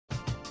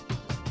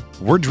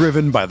We're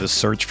driven by the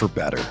search for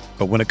better.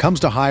 But when it comes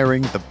to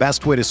hiring, the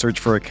best way to search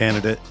for a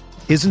candidate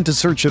isn't to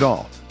search at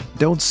all.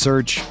 Don't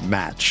search,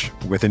 match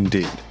with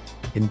Indeed.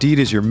 Indeed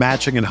is your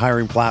matching and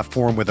hiring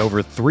platform with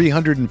over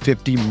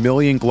 350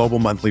 million global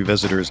monthly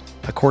visitors,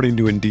 according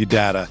to Indeed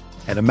data,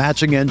 and a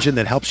matching engine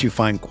that helps you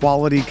find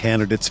quality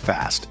candidates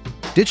fast.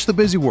 Ditch the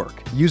busy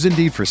work. Use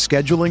Indeed for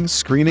scheduling,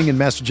 screening, and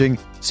messaging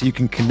so you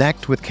can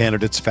connect with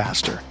candidates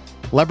faster.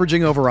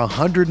 Leveraging over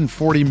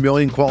 140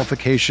 million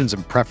qualifications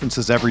and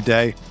preferences every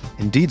day,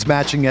 Indeed's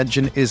matching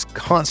engine is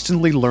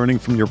constantly learning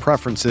from your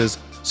preferences,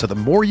 so the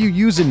more you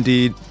use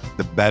Indeed,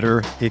 the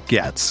better it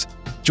gets.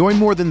 Join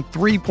more than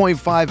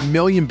 3.5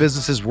 million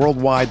businesses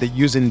worldwide that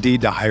use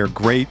Indeed to hire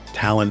great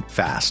talent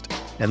fast.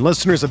 And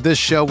listeners of this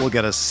show will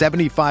get a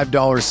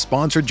 $75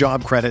 sponsored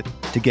job credit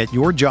to get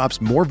your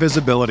jobs more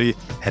visibility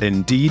at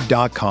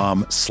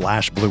Indeed.com/Blue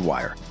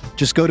Wire.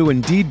 Just go to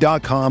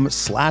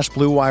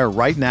Indeed.com/Blue Wire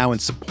right now and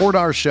support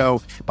our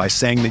show by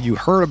saying that you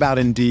heard about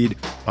Indeed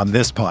on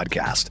this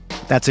podcast.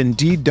 That's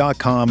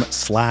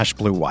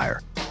Indeed.com/Blue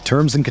Wire.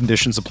 Terms and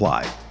conditions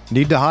apply.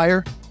 Need to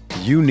hire?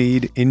 You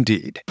need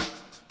Indeed.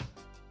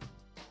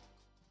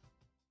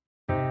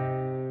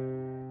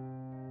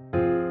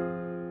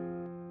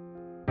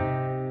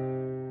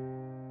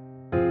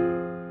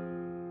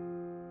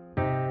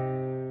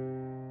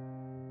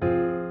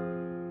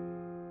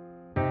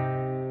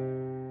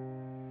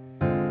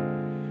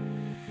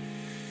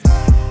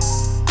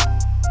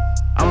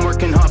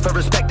 For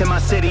respect in my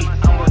city,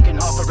 I'm working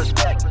hard for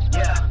respect.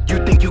 Yeah,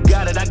 you think you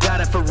got it, I got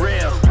it for real.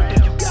 You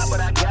think you got what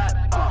I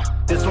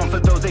got? This one for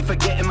those they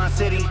forget in my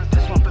city.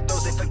 This one for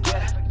those they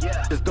forget.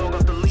 Yeah, this dog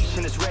off the leash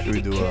and it's ready Should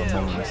we to do kill. a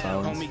moment of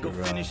silence for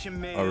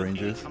our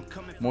Rangers?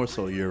 More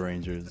so your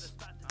Rangers.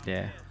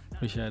 Yeah,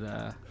 we should.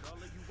 All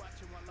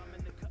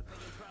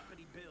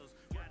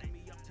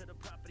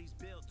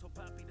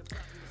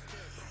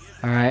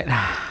right.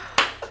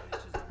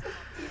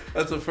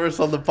 That's the first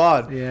on the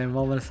pod. Yeah,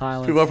 moment of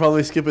silence. People are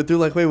probably skipping through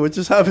like, wait, what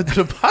just happened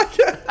to the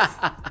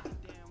podcast?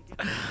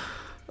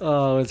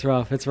 Oh, it's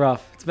rough. It's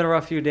rough. It's been a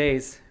rough few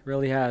days. It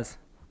really has.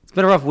 It's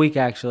been a rough week,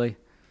 actually.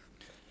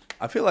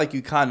 I feel like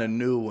you kind of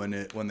knew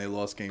when they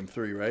lost Game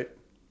 3, right?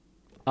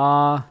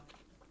 No.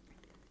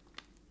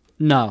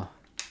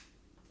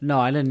 No,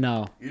 I didn't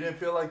know. You didn't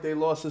feel like they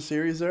lost the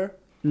series there?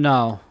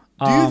 No.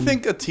 Do you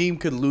think a team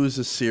could lose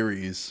a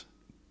series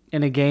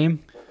in a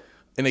game?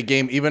 In a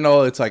game, even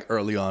though it's like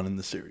early on in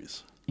the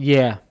series?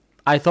 Yeah.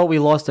 I thought we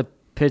lost the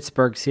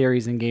Pittsburgh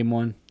series in game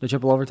 1, the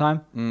triple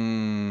overtime.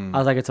 I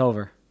was like, it's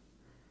over.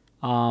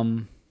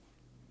 I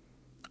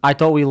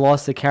thought we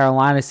lost the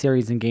Carolina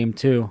series in game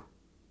 2.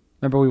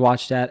 Remember we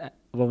watched that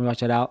when we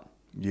watched that out?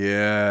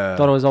 Yeah.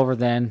 Thought it was over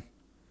then.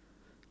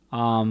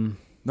 No,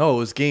 it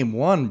was game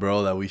 1,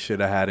 bro, that we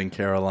should have had in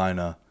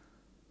Carolina.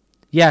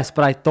 Yes,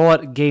 but I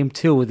thought game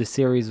 2 of the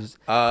series was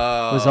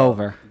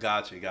over.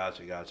 Gotcha.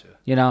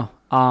 You know,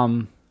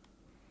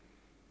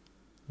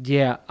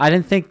 yeah, I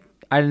didn't think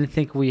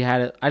we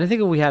had it. I didn't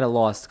think we had it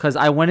lost because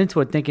I went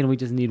into it thinking we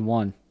just need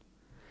one.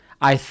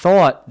 I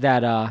thought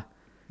that.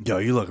 Yo,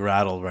 you look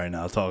rattled right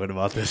now talking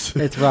about this.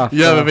 It's rough.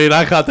 You haven't made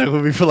eye contact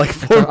with me for like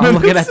 4 minutes. I'm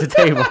looking at the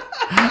table.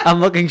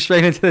 I'm looking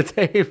straight into the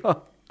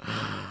table.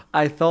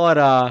 I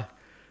thought,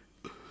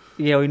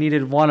 yeah, we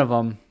needed one of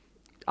them.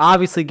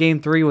 Obviously, game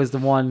 3 was the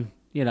one,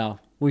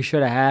 we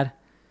should have had.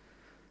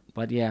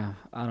 But yeah,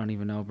 I don't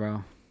even know,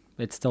 bro.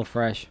 It's still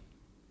fresh.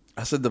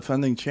 I said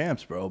defending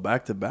champs, bro.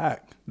 Back to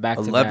back.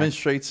 11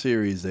 straight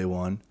series they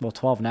won. Well,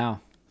 12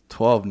 now.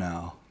 12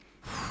 now.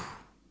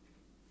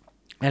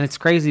 And it's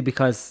crazy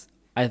because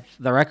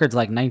the record's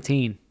like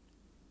 19.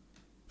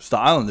 It's the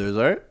Islanders,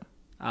 right?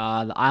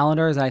 The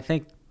Islanders, I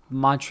think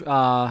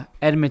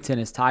Edmonton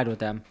is tied with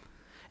them.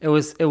 It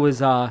was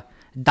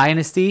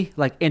dynasty,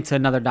 like into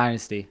another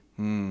dynasty.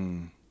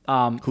 Who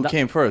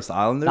came first? The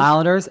Islanders? The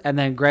Islanders, and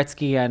then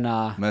Gretzky and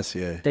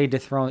Messier. They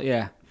dethroned,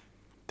 yeah.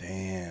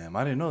 Damn,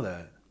 I didn't know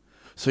that.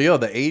 So, yo,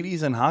 the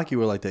 80s in hockey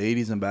were like the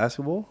 80s in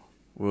basketball?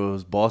 Where it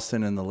was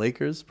Boston and the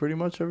Lakers pretty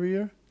much every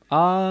year?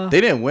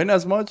 They didn't win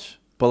as much,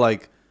 but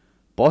like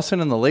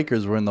Boston and the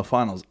Lakers were in the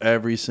finals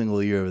every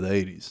single year of the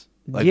 80s.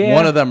 Like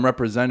one of them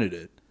represented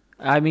it.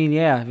 I mean,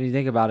 yeah, if you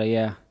think about it,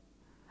 yeah.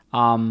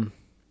 I don't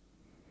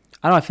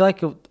know, I feel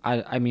like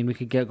I mean, we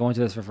could go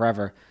into this for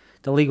forever.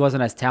 The league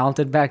wasn't as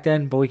talented back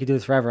then, but we could do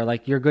this forever.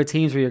 Like, your good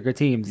teams were your good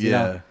teams. You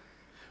know?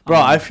 Bro,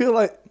 I feel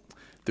like,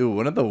 dude,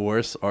 one of the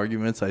worst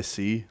arguments I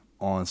see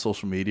on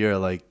social media are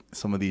like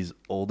some of these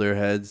older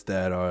heads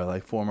that are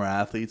like former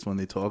athletes when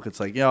they talk. It's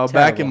like,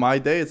 back in my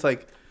day, it's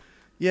like,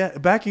 yeah,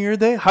 back in your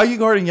day, how you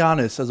guarding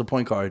Giannis as a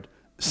point guard?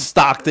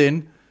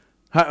 Stockton.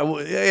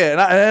 And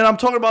I'm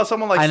talking about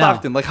someone like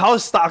Stockton. Like, how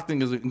is Stockton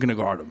going to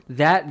guard him?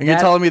 You're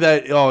telling me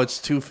that,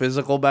 it's too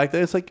physical back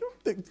there? It's like,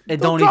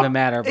 it don't even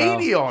matter, bro.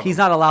 80 on him. He's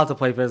not allowed to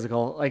play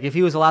physical. Like, if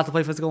he was allowed to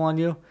play physical on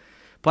you.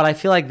 But I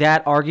feel like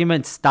that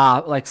argument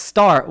stops. That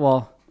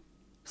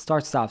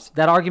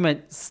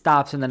argument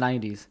stops in the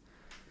 90s.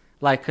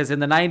 Like, because in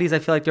the 90s, I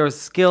feel like there was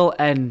skill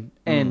and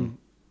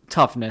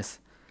toughness.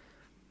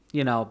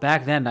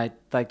 Back then, that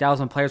was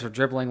when players were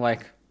dribbling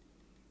like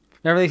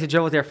Remember they used to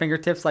dribble with their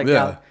fingertips? Like,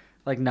 Yeah.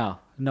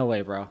 No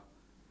way, bro.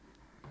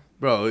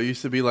 Bro, it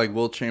used to be like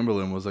Wilt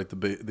Chamberlain was like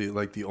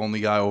the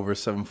only guy over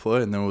 7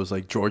 foot, and then it was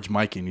like George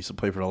Mikan used to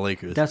play for the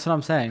Lakers. That's what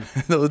I'm saying.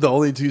 The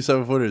only 2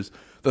 7-footers.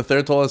 The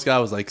third tallest guy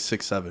was like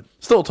 6'7".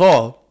 Still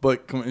tall, but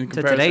in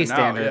comparison today's now,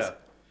 standards.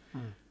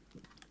 yeah.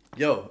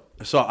 Yo,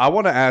 so I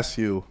want to ask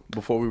you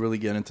before we really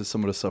get into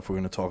some of the stuff we're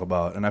going to talk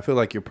about, and I feel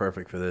like you're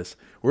perfect for this.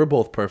 We're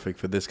both perfect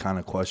for this kind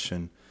of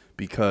question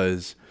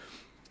because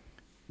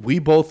we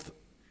both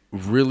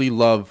really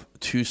love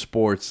 2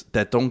 sports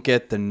that don't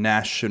get the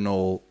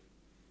national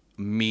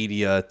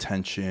media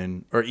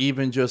attention, or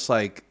even just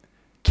like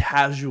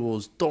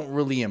casuals don't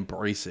really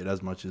embrace it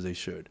as much as they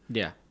should.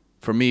 Yeah.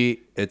 For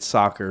me, it's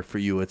soccer. For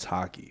you, it's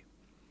hockey.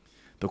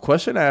 The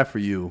question I have for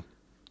you,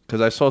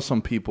 because I saw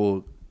some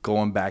people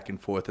going back and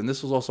forth, and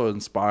this was also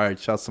inspired.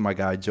 Shouts to my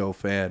guy Joe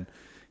Fan.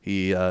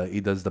 He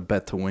does the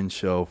Bet to Win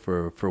show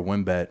for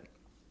WinBet,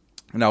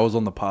 and I was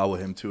on the pod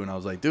with him too. And I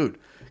was like, dude,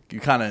 you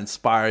kind of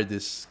inspired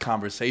this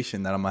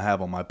conversation that I'm gonna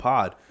have on my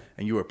pod,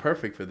 and you were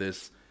perfect for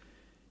this.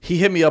 He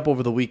hit me up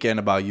over the weekend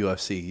about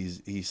UFC.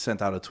 He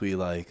sent out a tweet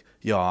like,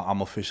 yo, I'm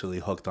officially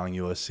hooked on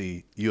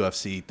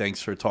UFC.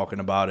 Thanks for talking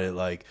about it.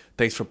 Like,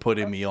 thanks for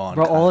putting me on.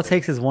 Bro, all it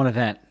takes is one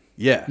event.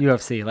 Yeah.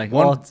 UFC. Like,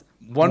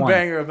 one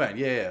banger event.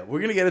 Yeah. We're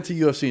going to get into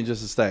UFC in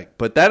just a sec.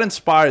 But that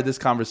inspired this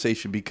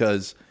conversation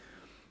because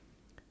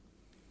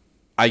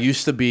I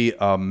used to be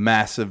a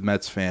massive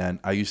Mets fan.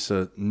 I used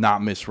to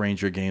not miss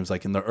Ranger games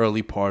like in the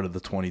early part of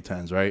the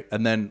 2010s, right?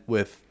 And then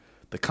with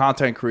the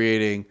content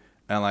creating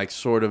and like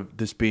sort of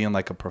this being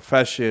like a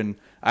profession,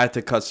 I had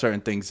to cut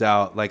certain things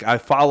out. Like I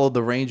followed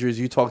the Rangers.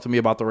 You talked to me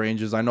about the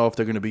Rangers. I know if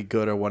they're going to be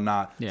good or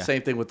whatnot. Yeah.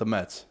 Same thing with the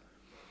Mets.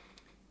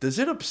 Does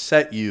it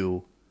upset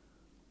you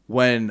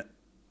when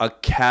a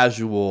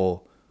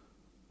casual,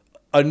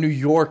 a New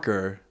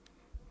Yorker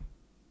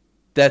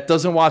that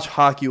doesn't watch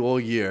hockey all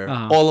year,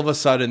 all of a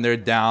sudden they're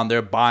down,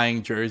 they're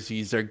buying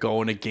jerseys, they're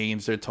going to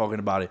games, they're talking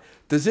about it.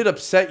 Does it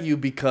upset you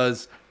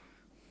because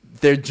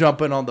they're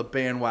jumping on the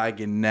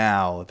bandwagon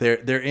now? They're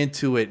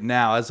into it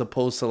now, as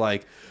opposed to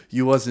like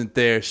you wasn't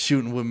there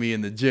shooting with me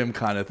in the gym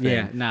kind of thing.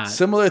 Yeah, nah.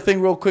 Similar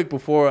thing real quick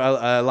before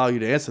I allow you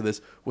to answer this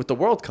with the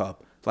World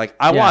Cup. Like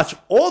I watch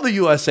all the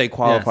USA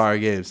qualifier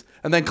games,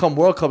 and then come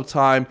World Cup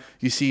time,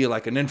 you see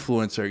like an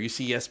influencer, you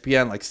see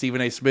ESPN like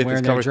Stephen A. Smith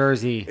wearing their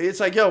jersey.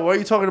 It's like, yo, why are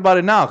you talking about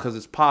it now? Because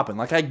it's popping.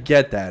 Like I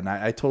get that, and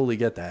I totally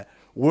get that.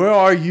 Where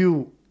are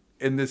you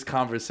in this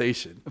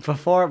conversation?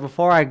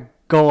 Before I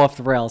go off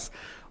the rails,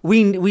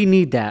 we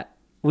need that.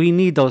 We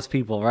need those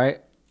people,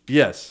 right?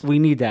 Yes. We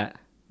need that.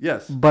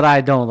 Yes. But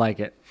I don't like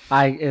it.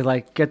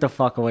 Like get the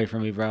fuck away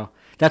from me, bro.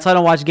 That's why I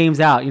don't watch games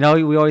out. You know,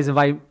 we always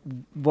invite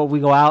what we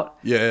go out.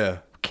 Yeah.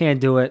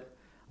 Can't do it.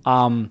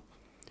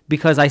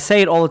 Because I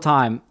say it all the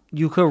time.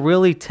 You could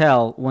really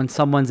tell when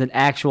someone's an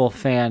actual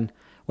fan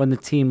when the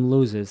team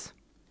loses.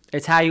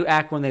 It's how you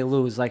act when they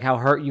lose, like how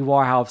hurt you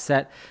are, how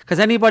upset. Because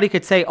anybody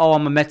could say, oh,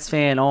 I'm a Mets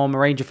fan, oh, I'm a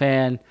Ranger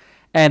fan,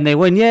 and they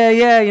win,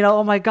 yeah, you know,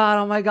 oh my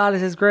God,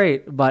 this is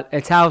great. But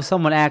it's how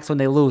someone acts when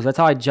they lose. That's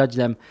how I judge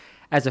them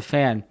as a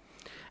fan.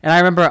 And I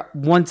remember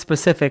one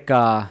specific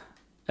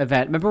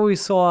event. Remember we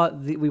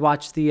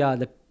watched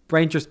the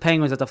Rangers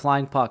Penguins at the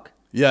Flying Puck?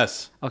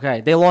 Yes. Okay,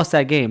 they lost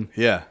that game.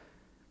 Yeah.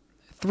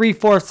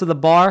 3/4 of the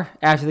bar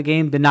after the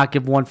game did not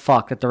give one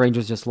fuck that the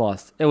Rangers just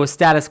lost. It was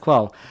status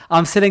quo.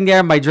 I'm sitting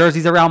there, my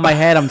jersey's around my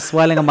head, I'm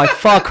sweating. I'm like,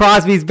 fuck,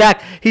 Crosby's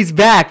back. He's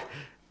back.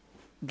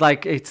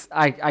 Like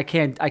I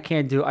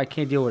can't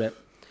deal with it.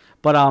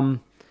 But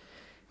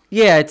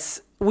yeah,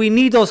 we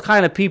need those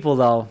kind of people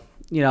though.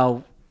 You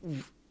know,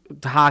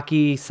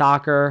 hockey,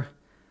 soccer,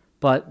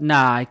 but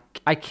nah,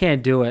 I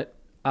can't do it.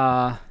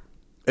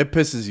 It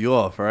pisses you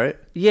off, right?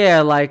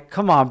 Yeah, like,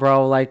 come on,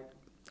 bro. Like,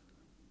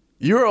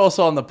 you were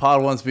also on the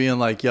pod once being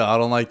like, yo, I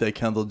don't like that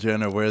Kendall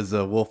Jenner wears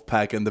the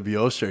Wolfpack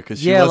NWO shirt.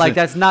 Cause like,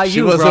 that's not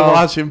you, bro. She wasn't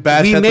watching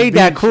Bash We at made the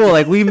that beach. cool.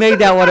 Like, we made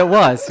that what it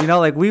was. You know,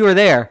 like, we were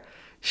there.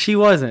 She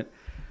wasn't.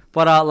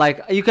 But,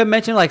 like, you can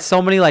mention, like,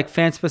 so many, like,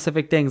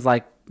 fan-specific things.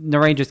 Like, in the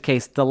Rangers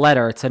case, the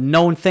letter. It's a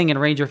known thing in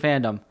Ranger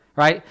fandom,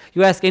 right?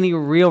 You ask any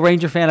real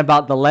Ranger fan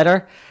about the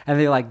letter, and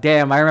they're like,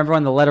 damn, I remember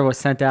when the letter was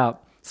sent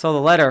out. So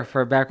the letter,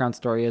 for a background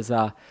story, is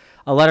a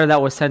letter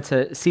that was sent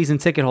to season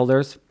ticket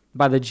holders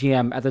by the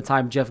GM at the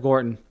time, Jeff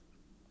Gorton,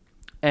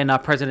 and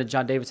President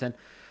John Davidson.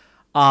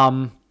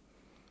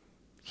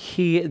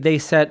 They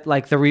said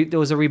like there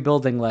was a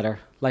rebuilding letter,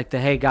 like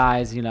hey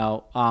guys, you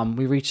know,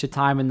 we reached a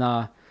time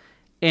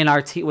within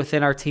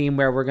our team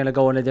where we're gonna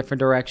go in a different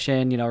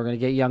direction. You know, we're gonna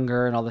get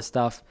younger and all this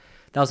stuff.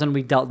 That was when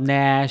we dealt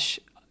Nash,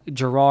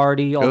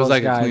 Girardi, all those guys. It was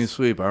like a clean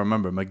sweep. I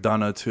remember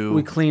McDonough too.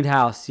 We cleaned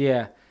house,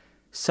 yeah.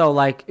 So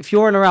like if you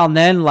weren't around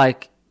then,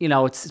 like, you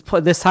know, it's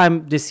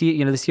this year.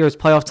 You know, this year is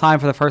playoff time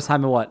for the first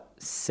time in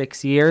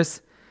 6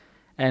 years,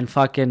 and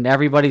fucking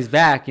everybody's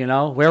back. You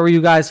know, where were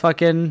you guys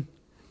fucking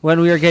when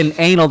we were getting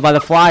analed by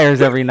the Flyers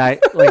every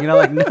night? Like, you know,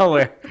 like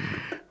nowhere.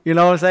 You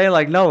know what I'm saying?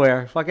 Like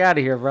nowhere. Fuck out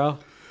of here, bro.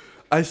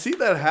 I see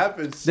that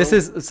happen. This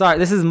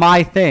is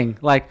my thing.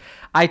 Like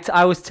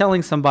I was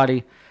telling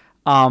somebody,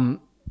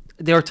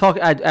 they were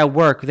talking at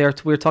work. We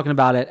were talking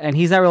about it, and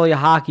he's not really a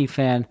hockey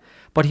fan,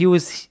 but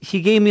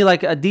he gave me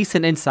like a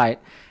decent insight,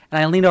 and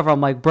I leaned over.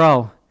 I'm like,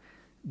 bro,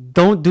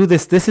 don't do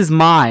this. This is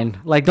mine.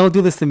 Like, don't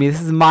do this to me.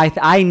 This is my.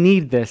 I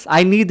need this.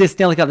 I need this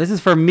Stanley Cup. This is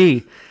for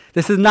me.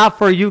 This is not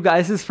for you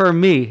guys. This is for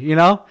me. You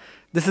know,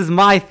 this is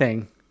my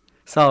thing.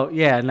 So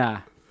yeah,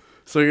 nah.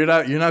 So you're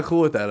not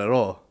cool with that at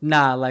all.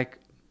 Nah, like.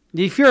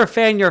 If you're a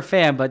fan, you're a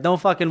fan, but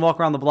don't fucking walk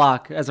around the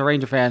block as a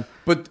Ranger fan.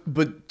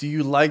 But do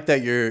you like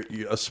that you're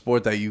a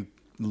sport that you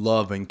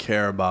love and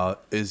care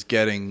about is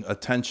getting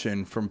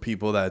attention from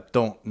people that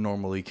don't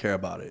normally care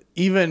about it?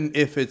 Even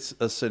if it's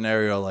a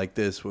scenario like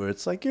this where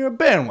it's like you're a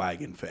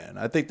bandwagon fan.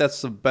 I think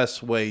that's the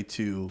best way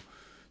to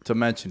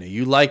mention it.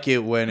 You like it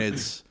when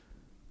it's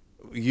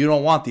you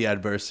don't want the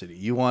adversity.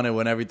 You want it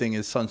when everything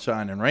is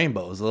sunshine and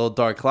rainbows. The little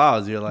dark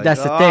clouds, you're like,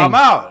 that's the thing. I'm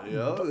out. You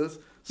know,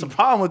 it's a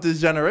problem with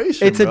this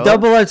generation. It's a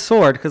double-edged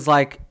sword because,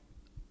 like,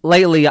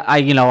 lately,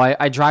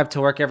 I drive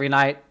to work every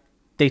night.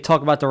 They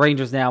talk about the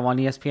Rangers now on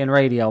ESPN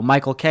Radio.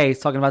 Michael Kay is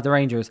talking about the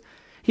Rangers.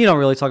 He don't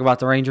really talk about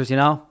the Rangers, you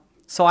know.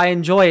 So I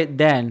enjoy it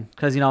then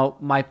because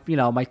my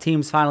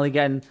team's finally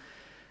getting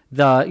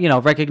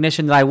the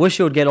recognition that I wish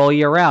it would get all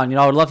year round. You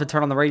know, I would love to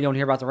turn on the radio and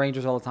hear about the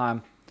Rangers all the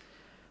time.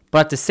 But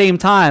at the same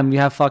time, you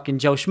have fucking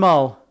Joe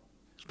Schmo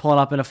pulling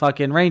up in a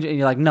fucking Ranger, and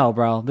you're like, no,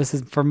 bro, this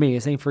is for me.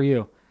 This ain't for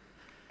you.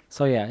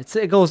 So yeah, it's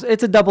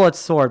a double-edged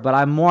sword, but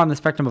I'm more on the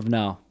spectrum of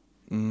no.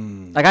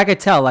 Like I could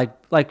tell,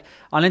 like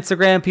on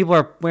Instagram, people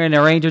are wearing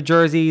their Ranger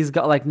jerseys.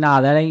 Like,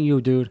 nah, that ain't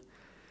you, dude.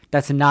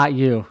 That's not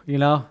you. You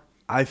know.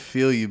 I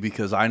feel you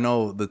because I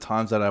know the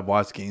times that I've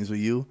watched games with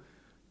you,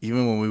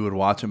 even when we would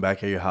watch them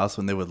back at your house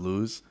when they would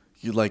lose,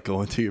 you'd like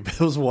go into your.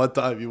 There was one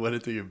time you went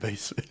into your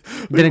basement.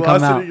 Didn't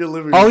come out. In your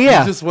living room. Oh yeah,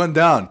 you just went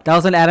down. That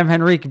was when Adam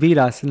Henrique beat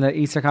us in the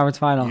Eastern Conference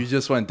Final. You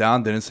just went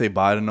down, didn't say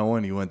bye to no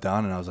one. You went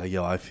down, and I was like,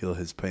 yo, I feel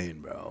his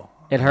pain, bro.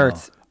 It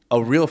hurts.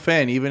 A real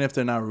fan, even if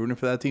they're not rooting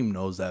for that team,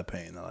 knows that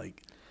pain. They're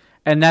like,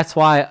 and that's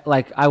why,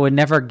 like, I would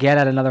never get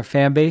at another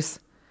fan base.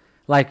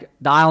 Like,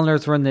 the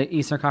Islanders were in the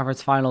Eastern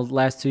Conference Finals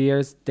last 2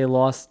 years. They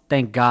lost.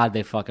 Thank God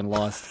they fucking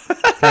lost.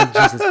 Thank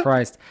Jesus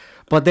Christ.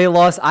 But they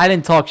lost. I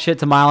didn't talk shit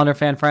to my Islander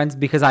fan friends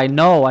because I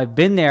know I've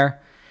been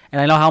there and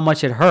I know how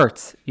much it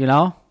hurts, you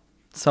know?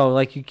 So,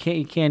 like, you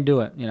can't do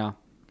it, you know?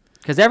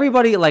 Because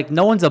everybody, like,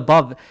 no one's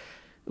above.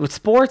 With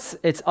sports,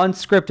 it's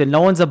unscripted.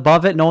 No one's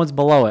above it. No one's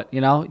below it,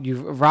 you know? You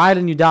ride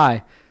and you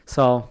die.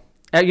 So,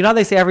 you know how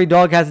they say every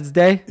dog has its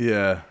day?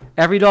 yeah.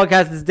 Every dog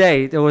has its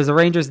day. It was a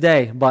Rangers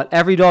day, but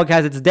every dog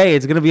has its day.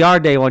 It's gonna be our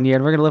day one year,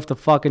 and we're gonna lift the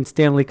fucking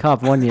Stanley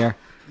Cup one year.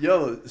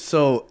 Yo,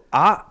 so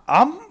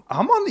I'm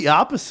on the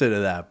opposite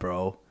of that,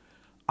 bro.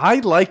 I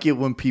like it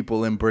when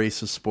people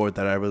embrace a sport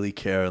that I really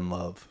care and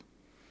love.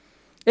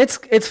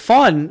 It's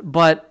fun,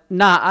 but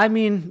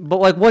but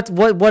like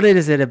what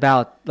is it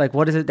about? Like,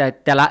 what is it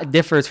that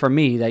differs for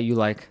me that you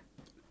like?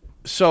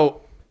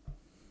 So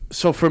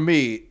for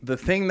me, the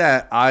thing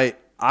that I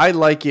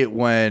like it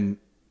when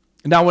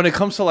it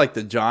comes to like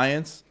the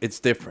Giants, it's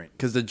different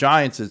because the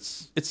Giants,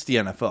 it's the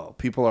NFL.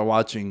 People are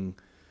watching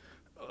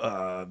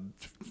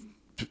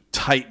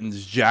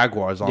Titans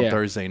Jaguars on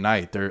Thursday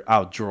night. They're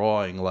out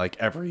drawing like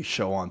every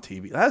show on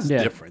TV. That's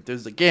different.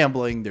 There's the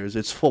gambling.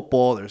 It's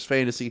football. There's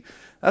fantasy.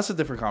 That's a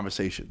different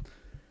conversation.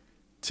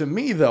 To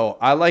me, though,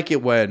 I like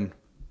it when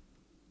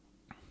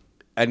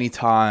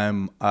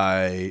anytime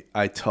I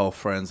tell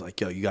friends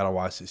like, yo, you gotta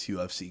watch this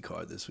UFC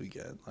card this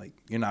weekend. Like,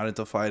 you're not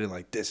into fighting,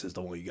 like, this is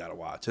the one you gotta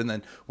watch. And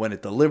then when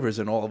it delivers,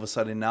 and all of a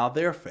sudden now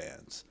they're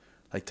fans.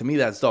 Like, to me,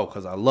 that's dope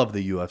because I love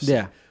the UFC.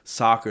 Yeah.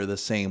 Soccer the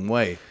same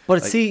way.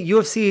 But like, see,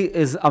 UFC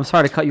is. I'm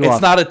sorry to cut you off.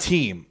 It's not a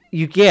team.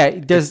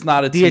 There's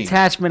not a the team.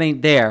 Attachment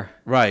ain't there.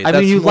 Right. I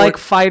mean, you like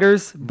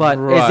fighters, but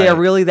is there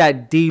really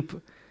that deep,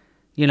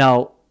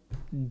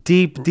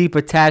 deep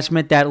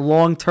attachment, that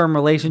long-term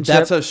relationship?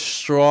 That's a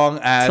strong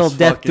ass till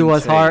death do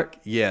us part.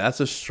 Yeah, that's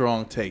a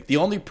strong take. The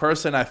only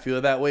person I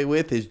feel that way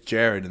with is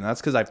Jared, and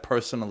that's because I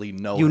personally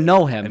know him. You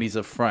know him. And he's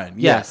a friend.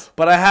 Yes. Yeah.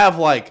 But I have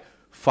like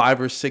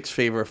 5 or 6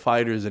 favorite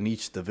fighters in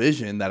each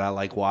division that I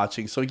like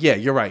watching. So yeah,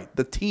 you're right.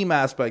 The team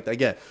aspect I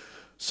get.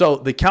 So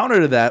the counter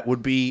to that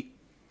would be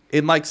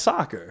in like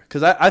soccer,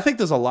 because I think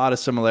there's a lot of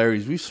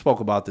similarities. We've spoke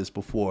about this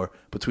before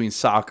between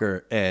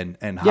soccer and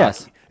hockey.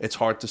 Yes. It's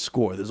hard to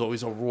score. There's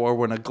always a roar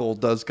when a goal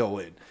does go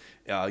in.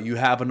 You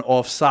have an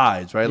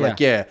offsides, right?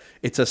 Yeah. Like,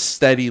 it's a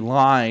steady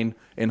line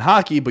in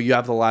hockey, but you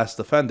have the last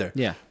defender.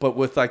 Yeah. But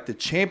with like the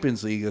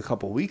Champions League a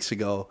couple weeks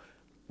ago,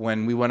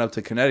 when we went up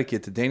to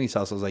Connecticut to Danny's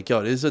house, I was like,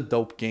 yo, this is a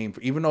dope game.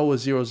 Even though it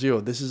was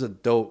 0-0, this is a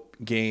dope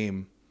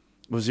game.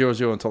 It was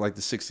 0-0 until like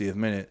the 60th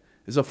minute.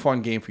 It's a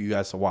fun game for you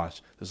guys to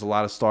watch. There's a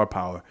lot of star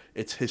power.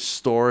 It's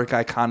historic,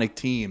 iconic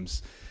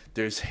teams.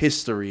 There's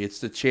history. It's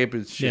the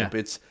championship.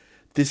 Yeah.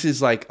 This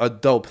is like a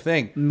dope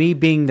thing. Me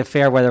being the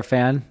Fairweather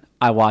fan,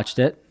 I watched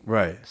it.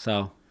 Right.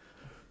 So,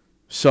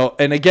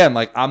 and again,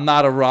 like, I'm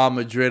not a Real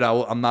Madrid.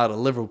 I'm not a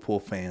Liverpool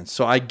fan.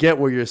 So I get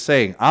what you're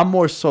saying. I'm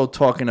more so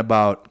talking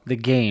about the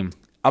game.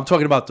 I'm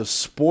talking about the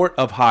sport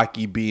of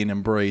hockey being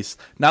embraced,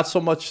 not so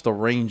much the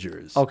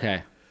Rangers.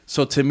 Okay.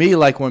 So to me,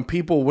 like when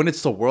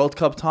it's the World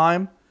Cup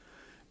time,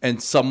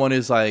 and someone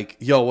is like,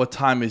 yo, what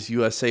time is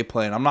USA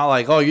playing? I'm not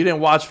like, oh, you didn't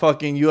watch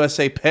fucking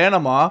USA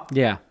Panama.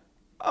 Yeah.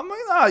 I'm like,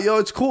 nah, yo,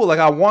 it's cool. Like,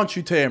 I want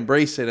you to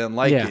embrace it and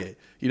like Yeah. it.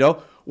 You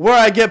know? Where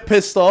I get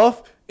pissed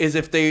off is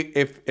if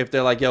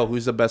they're like, yo,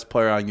 who's the best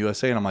player on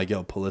USA? And I'm like,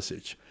 yo,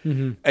 Pulisic.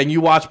 Mm-hmm. And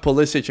you watch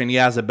Pulisic and he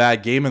has a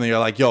bad game, and then you're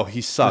like, yo,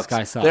 he sucks. This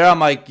guy sucks. There I'm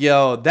like,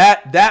 yo,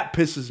 that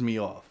pisses me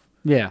off.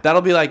 Yeah.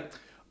 That'll be like,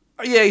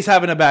 yeah, he's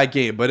having a bad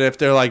game. But if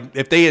they're like,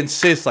 if they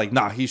insist, like,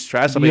 nah, he's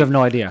trash. You have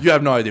no idea. You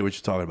have no idea what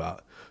you're talking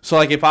about. So,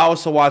 like, if I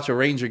was to watch a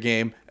Ranger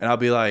game and I'll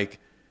be like,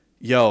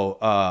 yo,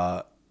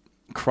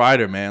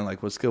 Kreider, man,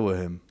 like, what's good with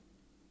him?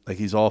 Like,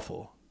 he's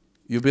awful.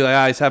 You'd be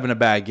like, he's having a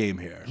bad game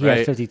here, He right?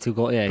 had 52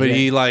 goals. Yeah. But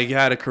he like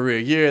had a career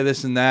year,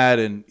 this and that,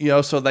 and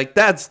so like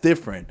that's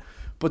different.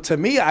 But to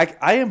me,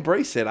 I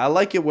embrace it. I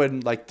like it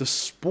when like the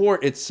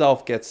sport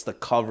itself gets the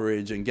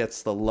coverage and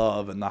gets the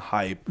love and the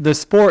hype. The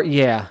sport,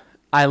 yeah.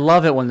 I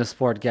love it when the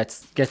sport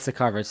gets the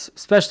coverage,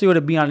 especially with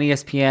it being on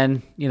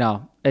ESPN.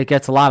 It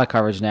gets a lot of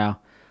coverage now.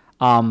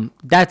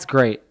 That's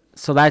great.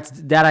 So that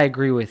I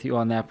agree with you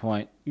on that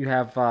point. You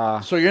have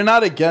So you're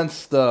not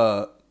against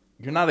the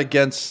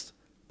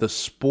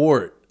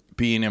sport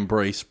being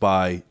embraced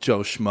by Joe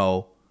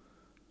Schmo.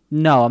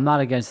 No, I'm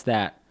not against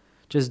that.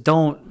 Just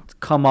don't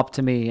come up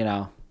to me,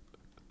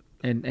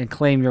 and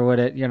claim you're with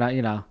it. You're not,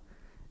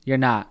 you're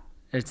not.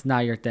 It's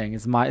not your thing.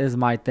 This is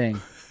my thing.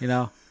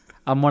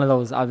 I'm one of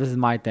those. This is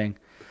my thing.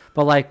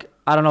 But like,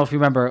 I don't know if you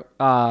remember.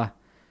 I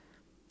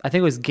think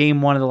it was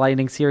Game 1 of the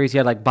Lightning series. You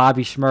had like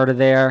Bobby Shmurda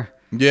there.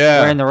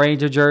 Yeah. Wearing the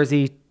Ranger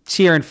jersey,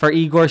 cheering for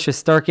Igor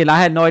Shesterkin. I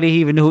had no idea he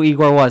even knew who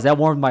Igor was. That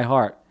warmed my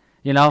heart.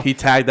 He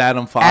tagged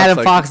Adam Fox.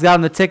 Adam Fox got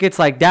him the tickets.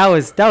 Like that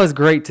was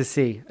great to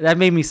see. That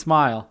made me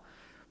smile.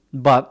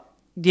 But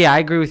yeah, I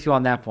agree with you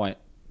on that point.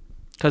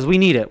 Because we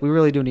need it. We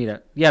really do need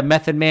it. Yeah,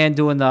 Method Man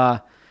doing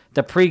the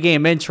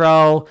pregame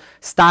intro.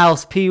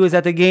 Styles P was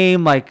at the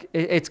game. Like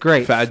it's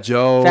great. Fat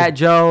Joe.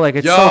 Like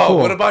it's so cool.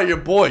 What about your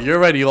boy? You're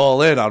already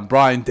all in on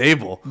Brian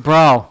Dable.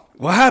 Bro.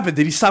 What happened?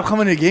 Did he stop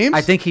coming to games?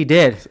 I think he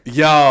did.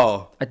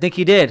 Yo. I think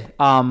he did.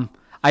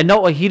 I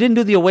know he didn't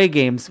do the away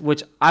games,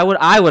 which I would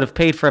have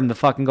paid for him to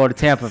fucking go to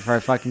Tampa for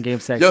a fucking game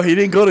 6. Yo, he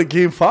didn't go to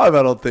game 5,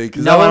 I don't think.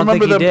 No, I don't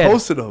remember think he them did.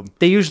 posting him.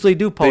 They usually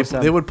do post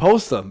them. They would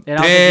post them. And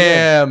I don't think he did.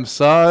 Damn,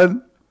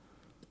 son.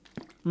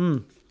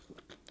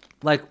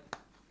 Like,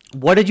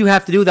 what did you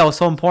have to do that was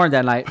so important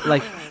that night?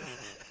 Like,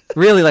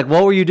 really, like,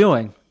 what were you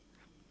doing?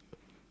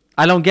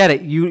 I don't get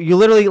it. You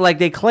literally, like,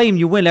 they claim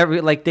you win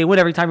they win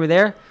every time you're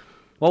there.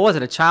 What was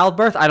it, a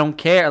childbirth? I don't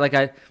care.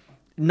 Like,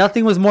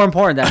 nothing was more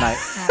important that night.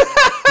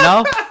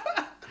 No?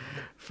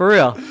 For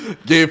real.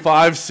 Game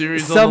 5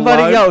 series on the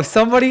line.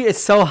 Somebody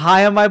is so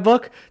high on my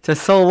book to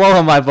so low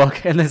on my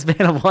book in this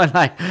span of one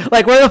night.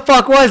 Like, where the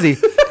fuck was he?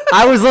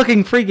 I was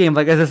looking pregame,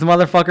 like, is this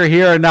motherfucker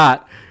here or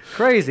not?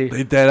 Crazy.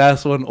 They dead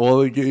ass won all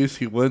the games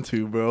he went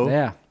to, bro.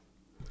 Yeah.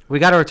 We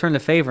got to return the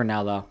favor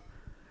now, though.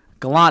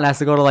 Gallant has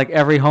to go to, like,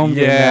 every home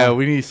game. Yeah,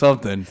 we need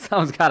something.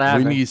 Something's got to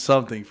happen. We need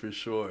something for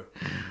sure.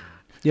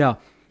 Yeah.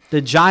 The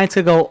Giants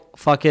could go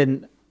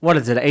fucking, what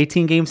is it, an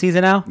 18-game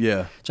season now?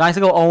 Yeah. Giants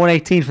could go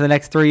 0-18 for the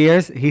next 3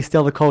 years. He's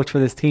still the coach for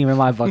this team in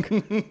my book. Yeah,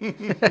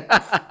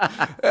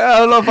 I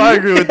don't know if I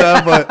agree with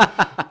that,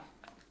 but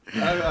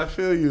I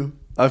feel you.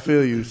 I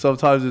feel you.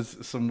 Sometimes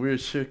it's some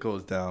weird shit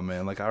goes down,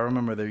 man. Like I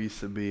remember there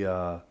used to be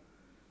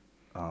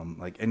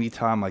like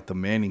anytime like the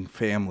Manning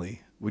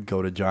family would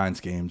go to Giants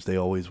games, they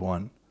always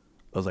won.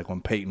 It was like when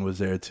Peyton was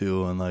there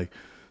too, and like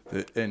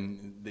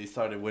and they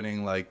started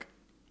winning like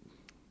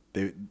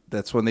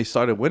that's when they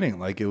started winning.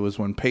 Like it was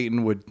when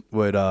Peyton would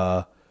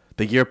the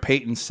year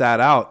Peyton sat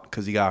out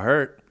because he got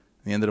hurt.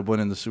 He ended up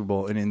winning the Super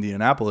Bowl in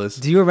Indianapolis.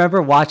 Do you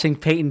remember watching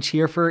Peyton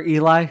cheer for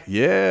Eli?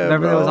 Yeah,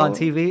 remember bro. that was on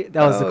TV?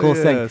 That was the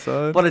coolest thing.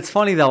 Son. But it's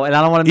funny though, and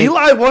I don't want to.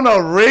 Eli won a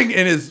ring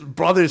in his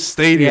brother's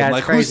stadium. Yeah, it's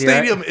like crazy, whose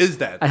stadium right? is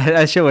that?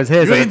 That shit was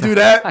his. You ain't do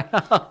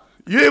that.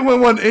 You ain't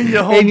win one in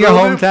your home. In your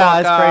building? hometown,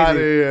 Fuck that's outta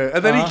crazy. here.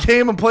 And then he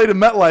came and played in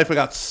MetLife and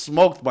got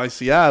smoked by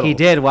Seattle. He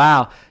did.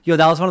 Wow. Yo,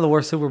 that was one of the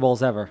worst Super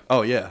Bowls ever.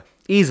 Oh yeah,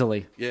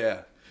 Easily.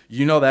 yeah.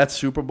 You know that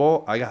Super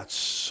Bowl? I got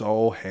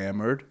so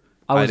hammered.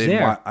 I was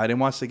there. I didn't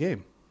watch the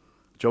game.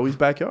 Joey's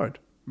backyard.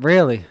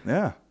 Really?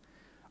 Yeah.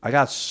 I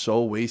got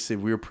so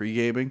wasted. We were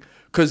pre-gaming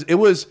because there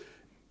was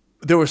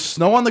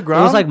snow on the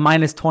ground. It was like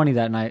minus 20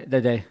 that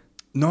day.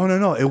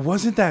 No. It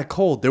wasn't that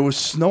cold. There was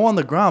snow on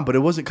the ground, but it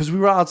wasn't because we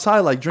were outside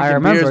like drinking I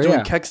remember, beers, doing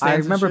yeah. keg stands. I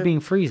and remember shit. being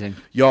freezing.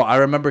 Yo, I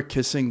remember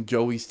kissing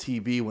Joey's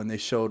TV when they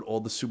showed all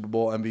the Super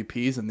Bowl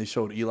MVPs and they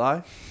showed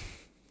Eli.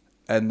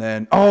 And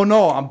then, oh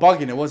no, I'm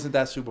bugging. It wasn't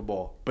that Super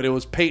Bowl, but it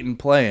was Peyton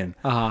playing.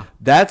 Uh-huh.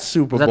 That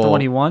Super Was that Bowl. the one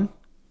he won?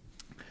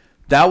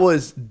 That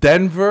was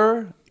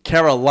Denver,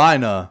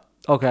 Carolina.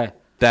 Okay.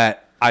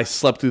 That I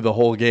slept through the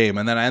whole game,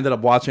 and then I ended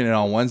up watching it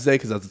on Wednesday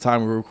because at the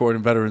time we were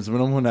recording Veterans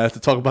Minimum, and I had to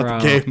talk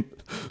about the game,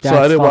 so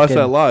I didn't watch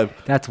that live.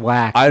 That's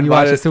whack. I You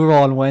watched the invited- Super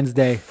Bowl on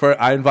Wednesday.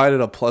 I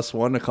invited a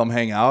 +1 to come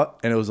hang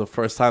out, and it was the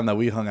first time that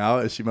we hung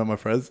out, and she met my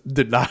friends.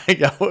 Did not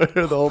hang out with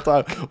her the whole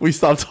time. We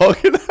stopped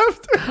talking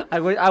after.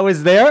 I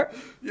was there.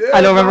 Yeah,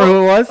 I don't remember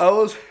who it was. I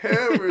was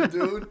hammered,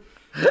 dude.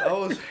 I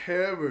was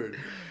hammered.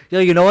 Yo,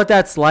 you know what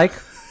that's like?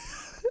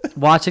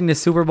 Watching the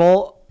Super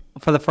Bowl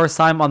for the first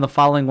time on the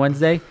following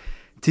Wednesday.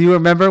 Do you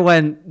remember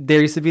when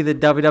there used to be the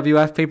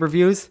WWF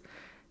pay-per-views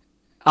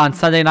on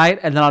Sunday night,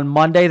 and then on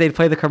Monday they'd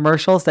play the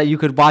commercials that you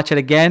could watch it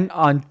again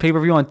on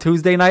pay-per-view on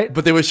Tuesday night?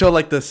 But they would show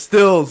like the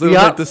stills. It was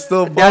like the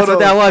still photos. That's what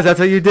that was. That's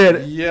what you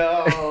did.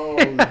 Yo,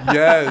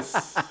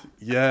 yes.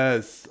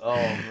 Yes. Oh,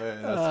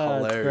 man.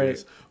 That's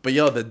hilarious. Great. But,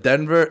 yo, the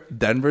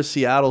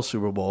Denver-Seattle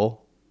Super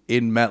Bowl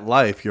in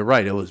MetLife, you're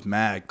right. It was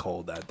mad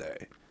cold that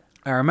day.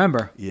 I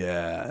remember.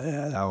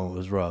 Yeah, that one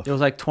was rough. It was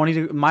like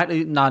 20,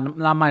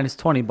 not minus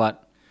 20,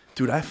 but.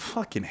 Dude, I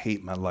fucking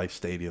hate MetLife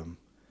Stadium.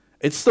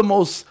 It's the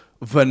most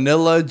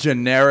vanilla,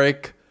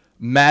 generic,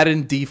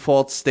 Madden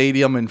default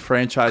stadium in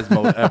franchise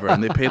mode ever,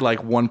 and they paid like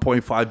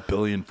 $1.5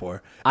 billion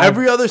for.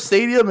 Every other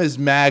stadium is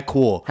mad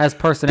cool. Has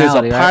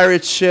personality. There's a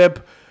pirate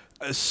ship.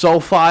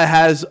 SoFi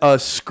has a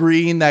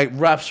screen that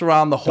wraps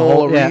around the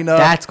whole arena. Yeah,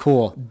 that's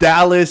cool.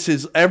 Dallas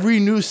is every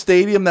new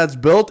stadium that's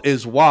built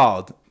is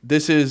wild.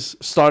 This is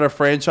start a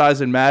franchise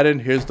in Madden.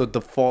 Here's the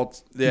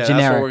default. Yeah,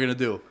 Generic. that's what we're gonna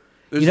do.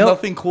 There's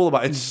nothing cool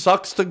about it. It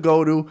sucks to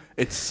go to.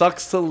 It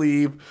sucks to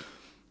leave.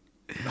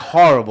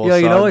 Horrible. Yo,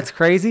 you know son. what's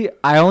crazy?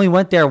 I only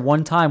went there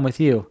one time with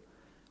you.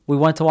 We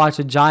went to watch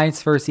the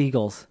Giants versus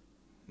Eagles.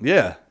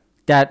 Yeah.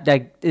 That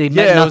it meant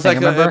Yeah, nothing, it was like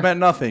remember? it meant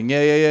nothing.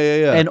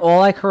 Yeah. And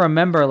all I can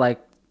remember,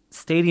 like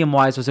stadium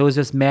wise, was it was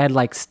just mad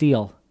like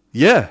steel.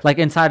 Yeah. Like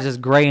inside is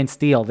just gray and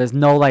steel. There's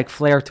no like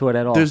flair to it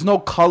at all. There's no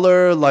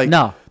color. Like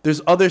No.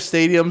 There's other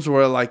stadiums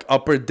where like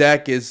upper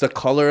deck is the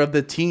color of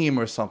the team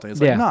or something.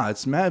 It's like nah,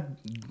 it's mad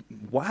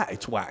whack.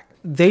 It's whack.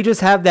 They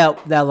just have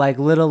that like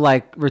little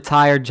like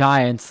retired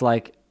Giants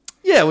like.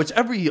 Yeah, which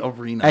every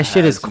arena. That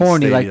shit is has in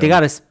corny. Like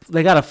stadium.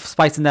 they gotta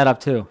spicing that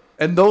up too.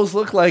 And those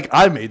look like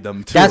I made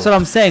them too. That's what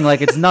I'm saying. Like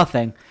it's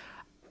nothing.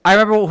 I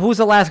remember who's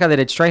the last guy that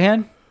did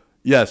Strahan.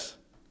 Yes.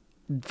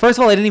 First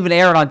of all, they didn't even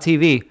air it on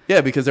TV.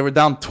 Yeah, because they were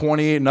down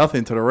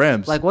 28-0 to the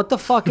Rams. Like, what the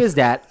fuck is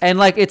that? And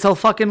like, it's a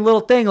fucking little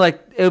thing.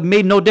 Like, it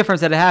made no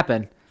difference that it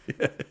happened.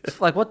 It's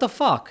like, what the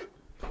fuck?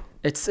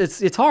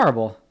 It's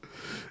horrible.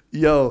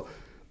 Yo,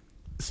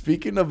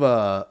 speaking of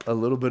a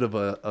little bit of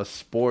a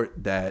sport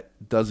that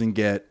doesn't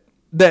get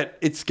that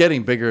it's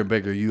getting bigger and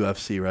bigger.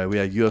 UFC, right? We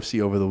had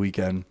UFC over the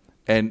weekend,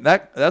 and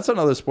that's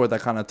another sport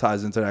that kind of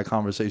ties into that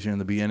conversation in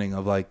the beginning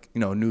of like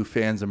new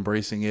fans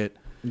embracing it.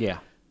 Yeah.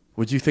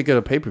 What'd you think of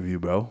the pay-per-view,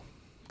 bro?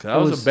 That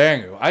was a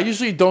banger. I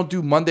usually don't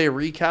do Monday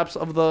recaps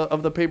of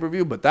the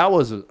pay-per-view, but that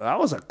was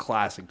a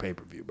classic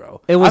pay-per-view,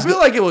 bro. I feel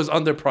like it was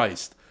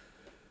underpriced.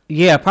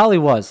 Yeah, it probably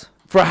was.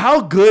 For how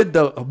good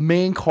the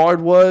main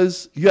card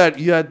was, you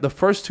had the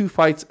first two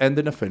fights end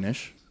in a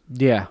finish.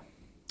 Yeah.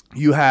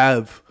 You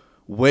have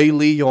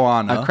Weili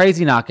Joanna. A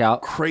crazy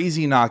knockout.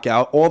 Crazy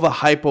knockout. All the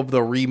hype of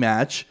the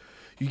rematch.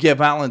 You get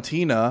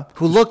Valentina,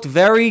 who looked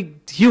very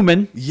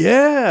human.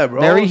 Yeah,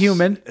 bro. Very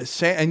human.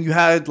 And you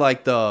had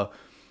like the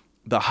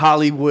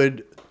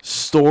Hollywood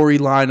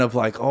storyline of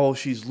like, oh,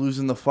 she's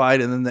losing the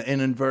fight, and then the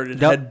inverted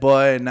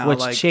headbutt, and now which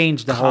like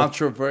changed the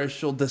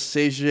controversial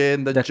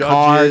decision, the judges,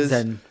 cards,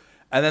 and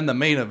then the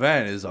main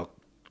event is a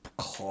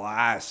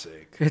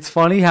classic. It's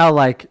funny how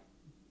like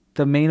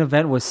the main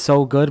event was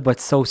so good but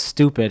so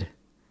stupid,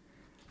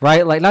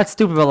 right? Like not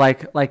stupid, but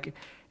like.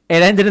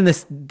 It ended in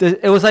this.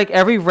 It was like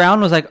every round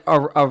was like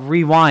a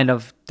rewind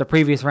of the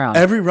previous round.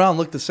 Every round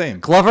looked the same.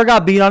 Glover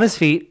got beat on his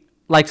feet,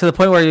 like to the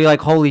point where you're like,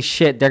 "Holy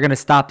shit, they're gonna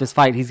stop this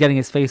fight." He's getting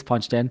his face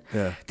punched in.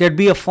 Yeah. There'd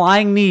be a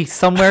flying knee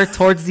somewhere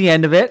towards the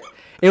end of it.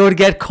 It would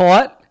get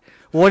caught.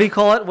 What do you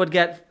call it? Would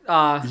get.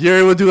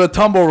 Yuri would do a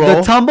tumble roll.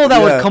 The tumble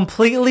that would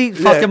completely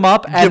fuck him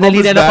up, and then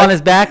he'd end up on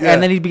his back,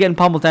 and then he'd be getting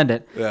pummel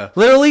tended. Yeah.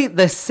 Literally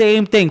the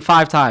same thing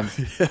 5 times.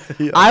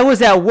 Yeah. I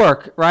was at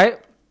work, right,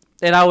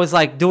 and I was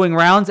like doing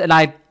rounds, and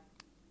I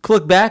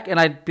look back and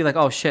I'd be like,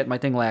 oh shit, my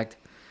thing lagged.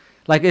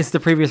 Like it's the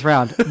previous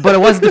round. But it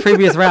wasn't the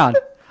previous round.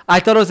 I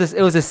thought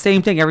it was the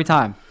same thing every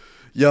time.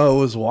 Yo, it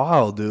was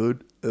wild,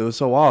 dude. It was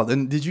so wild.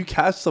 And did you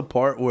catch the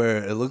part where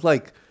it looked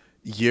like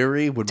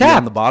Yuri would be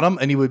on the bottom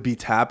and he would be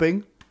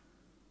tapping?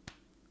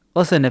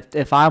 Listen,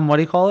 if I'm, what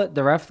do you call it,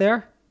 the ref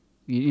there?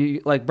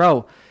 You like,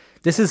 bro,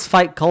 this is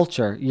fight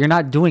culture. You're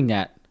not doing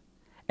that.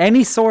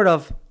 Any sort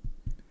of,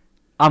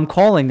 I'm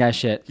calling that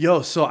shit.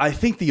 Yo, so I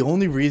think the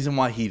only reason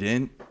why he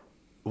didn't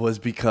was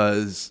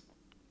because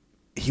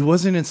he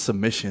wasn't in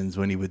submissions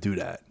when he would do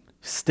that.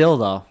 Still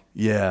though.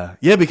 Yeah,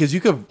 because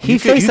you could. He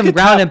faced some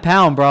ground and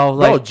pound, bro.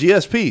 Like, no,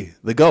 GSP,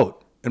 the GOAT,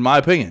 in my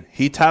opinion,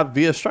 he tapped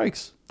via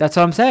strikes. That's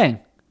what I'm saying.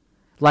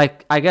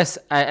 Like, I guess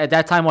at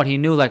that time, what he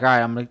knew, like, all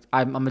right,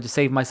 I'm gonna just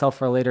save myself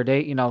for a later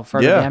date,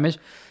 further damage.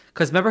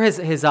 Because remember his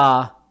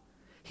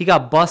he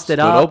got busted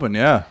up. Open,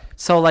 yeah.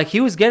 So like he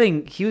was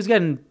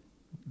getting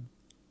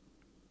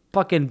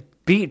fucking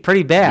beat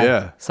pretty bad.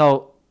 Yeah.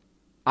 So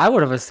I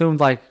would have assumed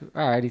like,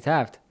 all right, he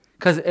tapped,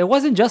 because it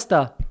wasn't just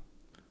a.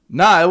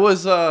 Nah, it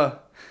was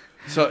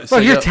So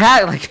you're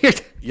tapped like you're.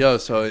 Yo,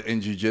 so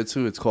in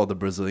jiu-jitsu, it's called the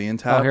Brazilian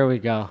tap. Oh, here we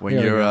go. When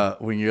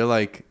you're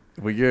like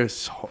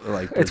it's called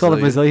the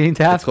Brazilian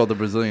tap. It's called the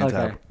Brazilian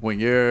tap. When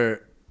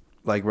you're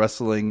like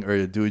wrestling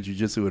or doing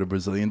jiu-jitsu with a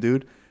Brazilian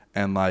dude,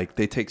 and like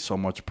they take so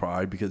much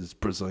pride because it's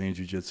Brazilian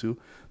jiu-jitsu.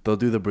 They'll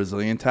do the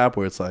Brazilian tap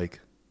where it's like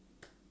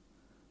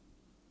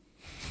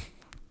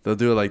they'll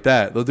do it like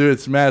that. They'll do it,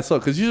 it's mad slow.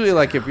 Because usually,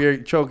 like, if you're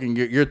choking,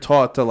 you're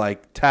taught to,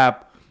 like,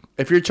 tap.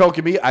 If you're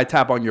choking me, I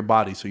tap on your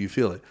body so you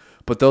feel it.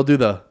 But they'll do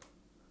the...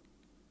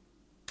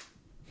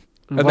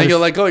 And then you're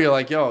like, oh, you're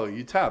like, yo,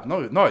 you tapped.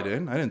 No, I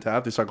didn't. I didn't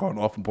tap. They start going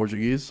off in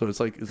Portuguese. So it's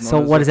like... So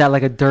what is that,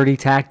 like a dirty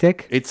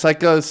tactic? It's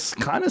like a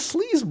kind of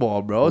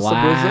sleazeball, bro. It's a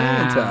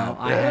Brazilian tap.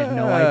 I had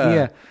no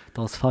idea.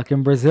 Those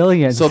fucking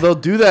Brazilians. So they'll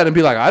do that and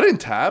be like, I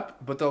didn't tap.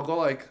 But they'll go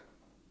like...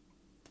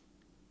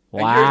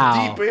 Wow.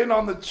 And you're deep in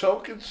on the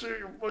choke and shit.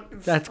 You're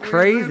fucking That's squeezing.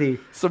 crazy.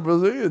 It's a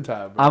Brazilian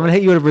tap, bro. I'm going to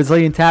hit you with a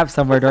Brazilian tap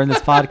somewhere during this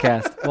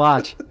podcast.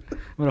 Watch. I'm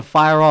going to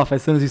fire off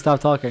as soon as you stop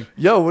talking.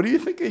 Yo, what do you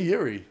think of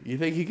Yuri? You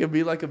think he could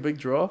be like a big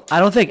draw?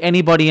 I don't think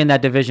anybody in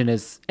that division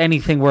is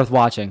anything worth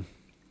watching.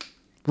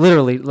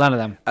 Literally, none of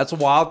them. That's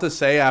wild to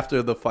say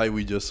after the fight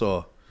we just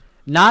saw.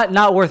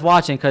 Not worth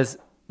watching because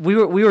we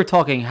were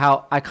talking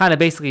how I kind of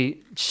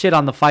basically shit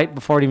on the fight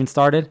before it even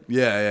started.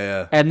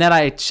 Yeah. And then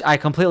I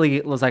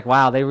completely was like,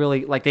 wow, they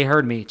really, like, they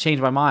heard me,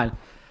 changed my mind.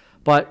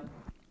 But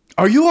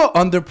Are you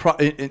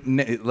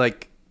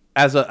like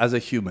as a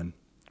human,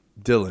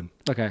 Dylan?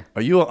 okay,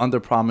 Are you an under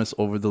promise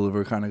over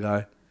deliver kind of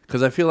guy?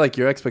 Because I feel like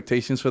your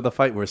expectations for the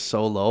fight were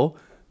so low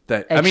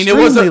that it was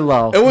Extremely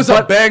low. It was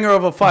a banger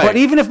of a fight. but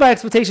even if my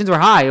expectations were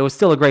high, it was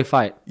still a great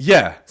fight.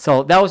 Yeah,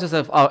 So that was just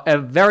a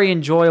very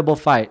enjoyable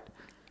fight.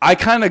 I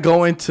kind of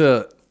go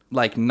into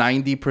like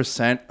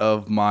 90%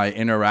 of my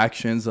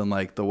interactions and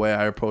like the way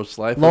I approach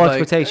life. Low I'm like,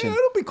 expectation.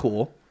 It'll be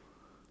cool.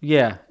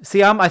 Yeah.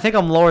 See, I think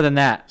I'm lower than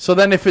that. So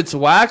then if it's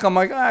whack, I'm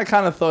like, I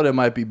kind of thought it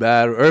might be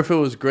bad. Or if it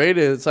was great,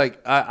 it's like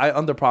I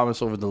under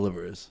promise over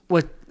delivers.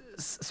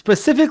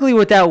 Specifically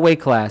with that weight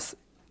class,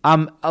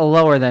 I'm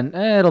lower than.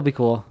 It'll be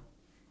cool.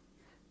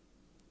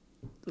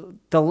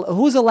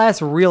 Who's the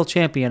last real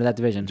champion of that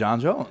division? John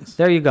Jones.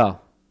 There you go.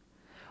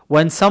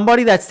 When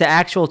somebody that's the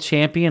actual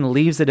champion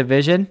leaves the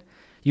division,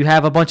 you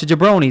have a bunch of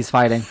jabronis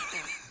fighting.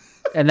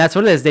 And that's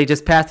what it is. They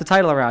just pass the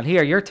title around.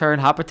 Here, your turn,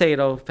 hot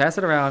potato, pass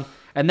it around.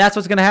 And that's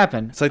what's going to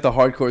happen. It's like the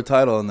hardcore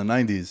title in the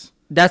 90s.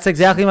 That's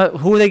exactly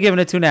who are they giving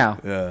it to now?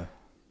 Yeah.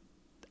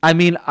 I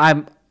mean,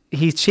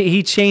 he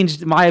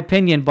changed my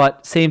opinion,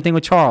 but same thing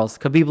with Charles.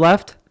 Khabib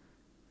left.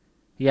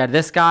 He had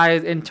this guy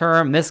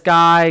interim, this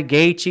guy,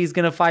 Gaethje's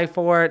going to fight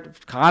for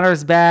it.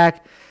 Connor's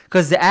back.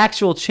 Because the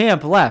actual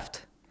champ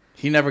left.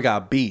 He never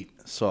got beat,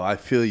 so I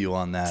feel you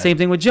on that. Same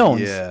thing with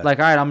Jones. Yeah. Like,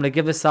 all right, I'm going to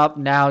give this up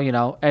now,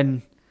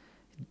 and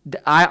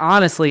I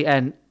honestly,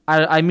 and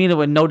I mean it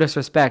with no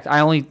disrespect,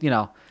 I only,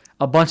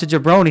 a bunch of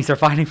jabronis are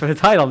fighting for the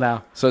title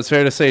now. So it's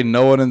fair to say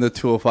no one in the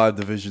 205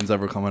 division's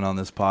ever coming on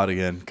this pod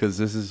again, because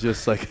this is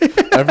just like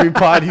every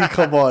pod you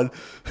come on,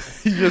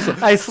 you just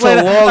I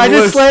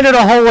just slandered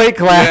a whole weight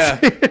class.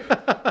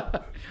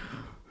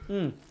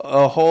 Yeah.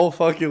 A whole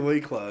fucking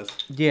weight class.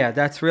 Yeah,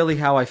 that's really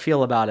how I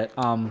feel about it.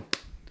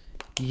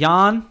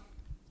 Jan,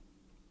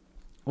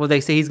 what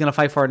they say he's going to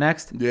fight for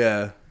next?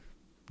 Yeah.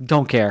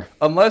 Don't care.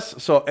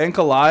 Unless, so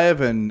Ankalaev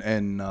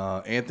and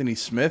Anthony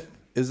Smith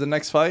is the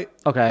next fight.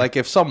 Okay. Like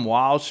if some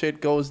wild shit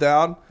goes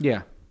down,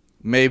 Yeah.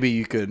 maybe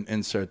you could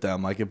insert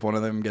them. Like if one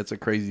of them gets a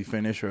crazy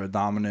finish or a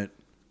dominant.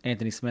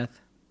 Anthony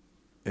Smith.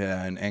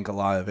 Yeah, and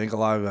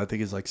Ankalaev, I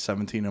think is like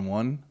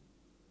 17-1.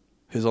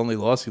 His only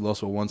loss, he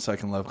lost with 1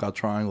 second left, got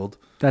triangled.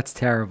 That's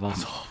terrible.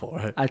 That's awful,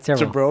 right? That's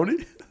terrible.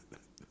 Jabroni?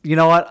 You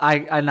know what?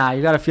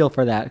 You got to feel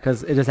for that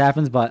because it just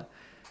happens, but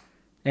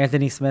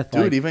Anthony Smith.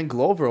 Dude, even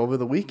Glover over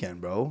the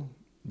weekend, bro.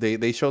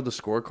 They showed the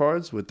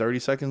scorecards with 30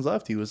 seconds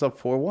left. He was up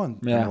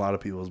 4-1 in a lot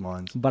of people's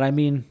minds. But I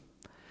mean,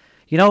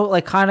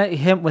 kind of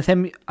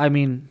him, I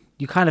mean,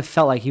 you kind of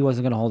felt like he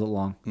wasn't going to hold it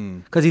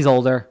long because he's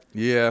older.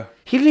 Yeah.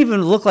 He didn't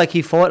even look like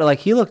he fought. Like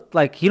he looked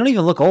like he don't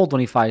even look old when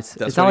he fights.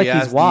 That's it's not like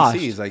he's washed.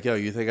 DC. He's like, yo,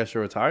 you think I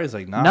should retire? He's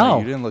like, nah, No.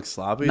 you didn't look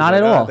sloppy. Not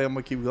He's at like, all. I think I'm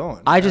going to keep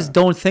going. I just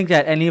don't think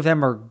that any of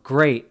them are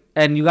great.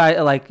 And you guys,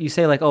 like, you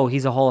say, like, oh,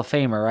 he's a Hall of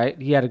Famer, right?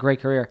 He had a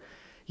great career.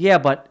 Yeah,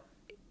 but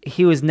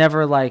he was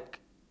never, like,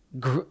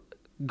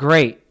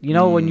 great. You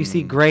know, when you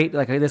see great,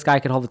 like, this guy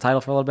can hold the title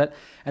for a little bit.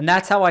 And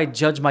that's how I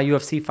judge my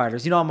UFC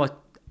fighters. You know, I'm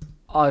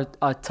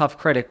a tough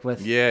critic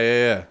with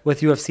with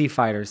UFC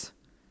fighters.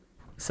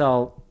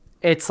 So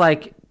it's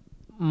like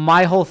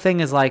my whole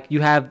thing is, like,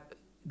 you have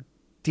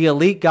the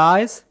elite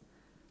guys,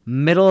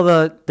 middle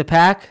of the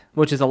pack,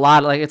 which is a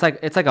lot. Like,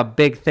 it's like a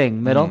big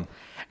thing, middle.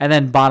 And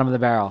then bottom of the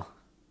barrel.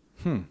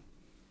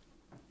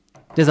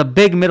 There's a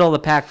big middle of the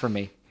pack for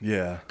me.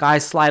 Yeah.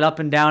 Guys slide up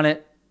and down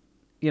it,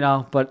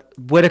 but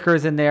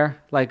Whitaker's in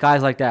there, like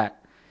guys like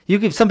that.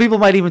 Some people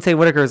might even say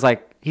Whitaker's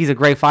like, he's a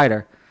great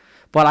fighter.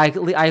 But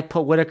I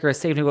put Whitaker as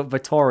same thing with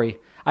Vettori.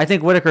 I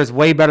think Whitaker's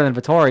way better than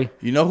Vettori.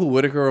 You know who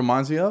Whitaker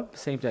reminds me of?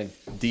 Same thing.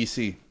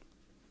 DC.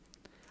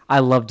 I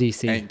love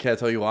DC. And can I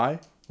tell you why?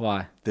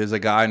 Why? There's a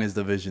guy in his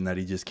division that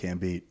he just can't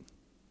beat.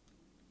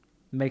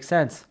 Makes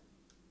sense.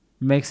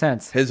 Makes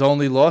sense. His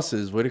only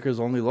losses, Whitaker's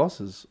only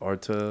losses, are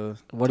to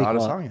What do you call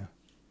it? Adesanya.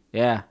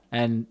 Yeah,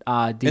 and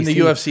DC. In the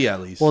UFC,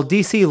 at least. Well,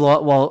 DC,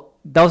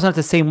 that was not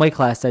the same weight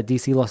class that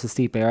DC lost to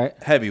Stipe, right?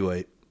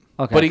 Heavyweight.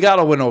 Okay. But he got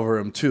a win over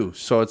him too.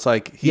 So it's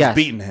like he's Yes.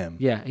 beaten him.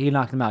 Yeah, he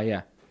knocked him out.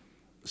 Yeah,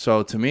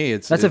 So to me,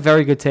 that's a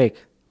very good take.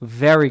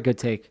 Very good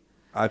take.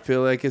 I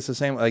feel like it's the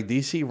same. Like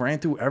DC ran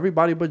through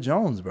everybody but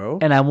Jones, bro.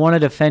 And I want to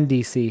defend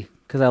DC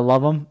because I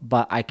love him,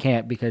 but I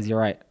can't because you're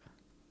right.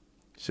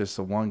 It's just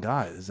the one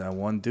guy. There's that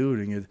one dude.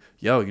 And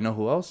you know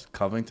who else?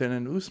 Covington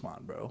and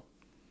Usman, bro.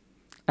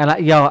 And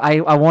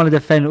I want to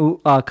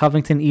defend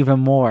Covington even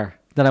more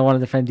than I want to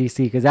defend DC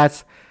because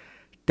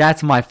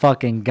that's my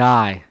fucking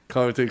guy.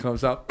 Covington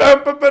comes out.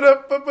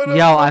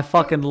 Yo, I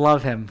fucking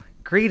love him.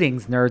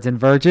 Greetings, nerds and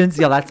virgins.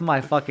 Yo, that's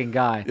my fucking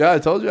guy. Yeah, I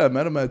told you I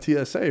met him at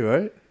TSA,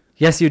 right?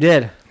 Yes, you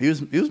did. He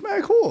was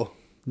mad cool.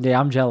 Yeah,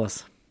 I'm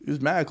jealous. He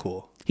was mad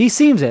cool. He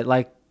seems it.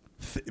 Like,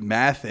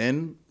 Mad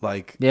thin.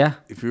 Like, yeah.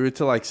 if you were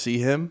to like see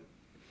him.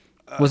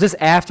 Was this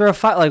after a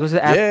fight? Like, was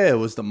it after? Yeah, it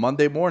was the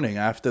Monday morning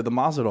after the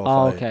Masvidal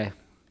Oh, fight. okay.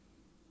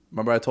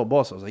 Remember I told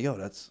boss, I was like, yo,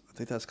 I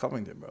think that's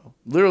Covington, bro.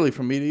 Literally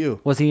from me to you.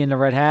 Was he in the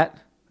red hat?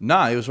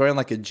 Nah, he was wearing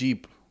like a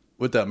Jeep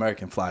with the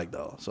American flag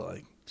though. So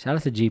like, Shout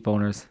out to Jeep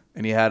owners.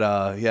 and he had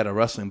a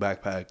wrestling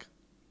backpack.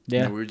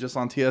 Yeah. And we were just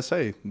on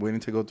TSA waiting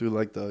to go through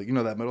like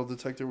that metal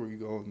detector where you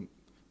go and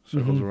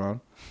circles around.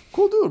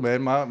 Cool dude,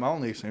 man. My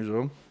only exchange with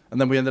him. And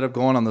then we ended up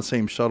going on the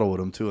same shuttle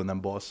with him too. And then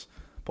boss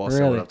said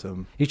Really? what up to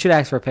him. You should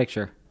ask for a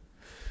picture.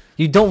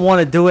 You don't want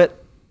to do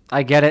it.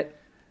 I get it.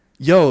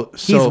 Yo,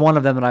 so He's one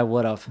of them that I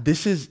would have.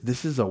 this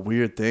is a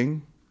weird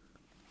thing.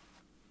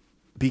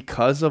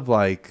 Because of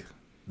like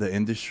the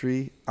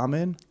industry I'm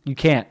in. You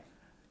can't.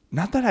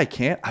 Not that I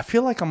can't. I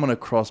feel like I'm gonna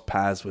cross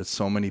paths with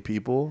so many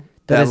people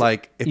That that is-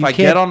 like if you I can't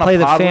get on play a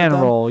the pod fan with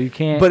them, role. You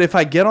can't. But if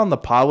I get on the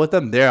pod with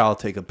them, there I'll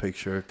take a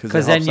picture because it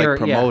Because helps then you're like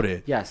promote yeah,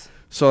 it. Yes.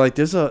 So like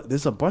there's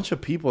a bunch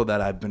of people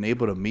that I've been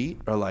able to meet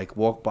or like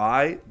walk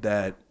by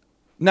that.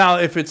 Now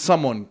if it's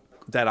someone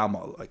that I'm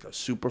like a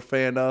super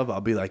fan of,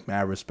 I'll be like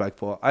mad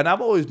respectful. And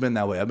I've always been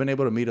that way. I've been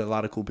able to meet a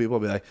lot of cool people.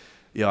 I'll be like,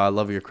 yo, I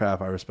love your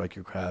craft. I respect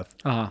your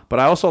craft. Uh-huh. But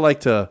I also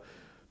like to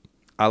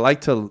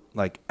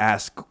like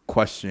ask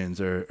questions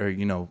or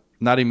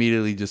not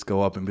immediately just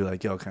go up and be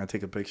like, yo, can I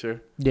take a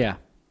picture? Yeah.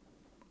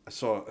 I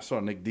saw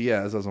Nick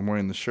Diaz as I'm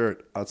wearing the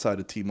shirt outside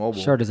of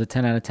T-Mobile. Shirt is a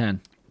 10 out of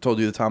 10. Told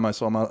you the time I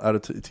saw him out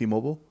of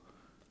T-Mobile?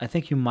 I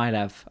think you might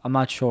have. I'm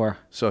not sure.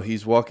 So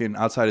he's walking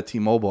outside of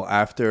T-Mobile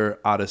after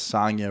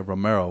Adesanya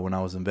Romero when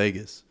I was in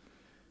Vegas.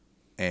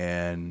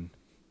 And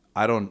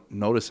I don't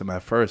notice him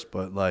at first,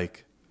 but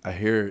like I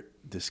hear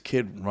this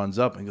kid runs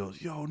up and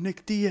goes, yo,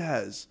 Nick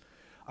Diaz.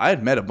 I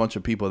had met a bunch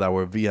of people that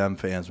were VM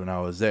fans when I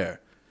was there.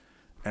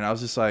 And I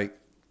was just like,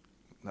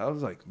 that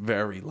was like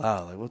very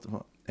loud. Like, what the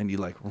fuck? And he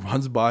like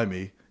runs by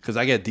me because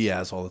I get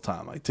Diaz all the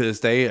time. Like to this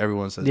day,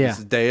 everyone says Yeah. this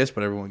is Diaz,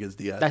 but everyone gets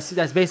Diaz.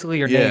 That's basically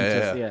your name.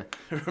 Just, yeah.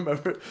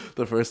 Remember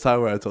the first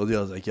time where I told you,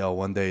 I was like, yo,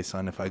 one day,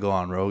 son, if I go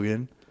on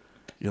Rogan,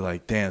 you're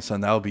like, damn,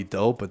 son, that would be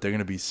dope, but they're going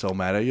to be so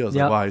mad at you. I was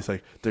Yep. like, why? He's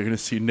like, they're going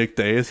to see Nick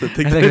Diaz and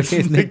think And they're that's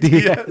gonna see Nick Nick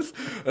Diaz. Diaz.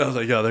 And I was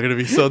like, yo, they're going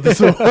to be so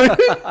disappointed.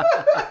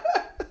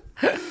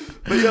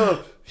 But yo,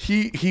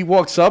 he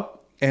walks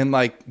up and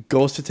like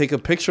goes to take a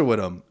picture with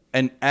him.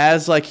 And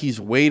as like he's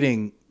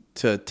waiting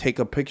to take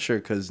a picture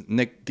because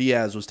Nick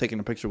Diaz was taking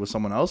a picture with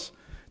someone else,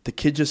 the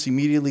kid just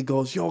immediately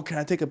goes, yo, can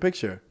I take a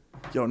picture?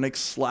 Yo, Nick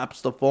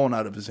slaps the phone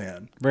out of his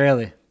hand.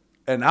 Really?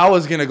 And I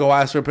was going to go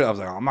ask for a picture. I was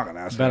like, I'm not going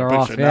to ask Better for a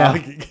off, picture yeah.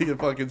 now. Get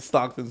fucking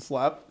stalked and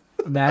slapped.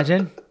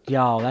 Imagine.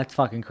 Yo, that's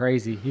fucking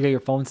crazy. You get your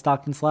phone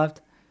stocked and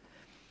slept.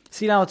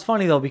 See, now it's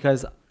funny though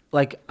because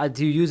like,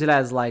 do you use it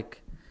as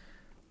like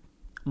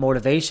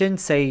motivation?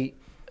 Say,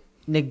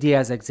 Nick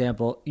Diaz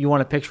example, you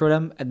want a picture with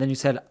him, and then you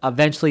said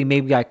eventually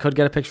maybe I could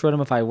get a picture with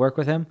him if I work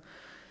with him.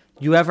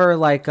 You ever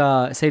like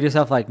say to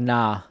yourself like,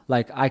 nah,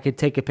 like I could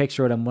take a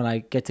picture with him when I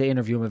get to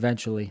interview him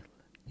eventually?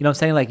 You know what I'm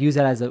saying? Like use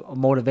that as a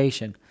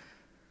motivation.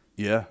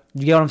 Yeah.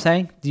 You get what I'm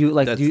saying? Do you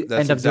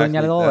end up doing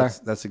that at all?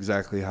 That's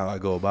exactly how I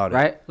go about it.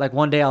 Right? Like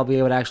one day I'll be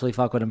able to actually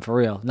fuck with him for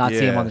real, not see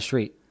him Yeah. on the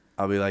street.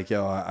 I'll be like,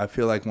 yo, I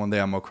feel like one day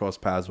I'm going to cross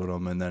paths with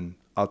him, and then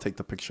I'll take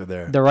the picture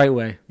there. The right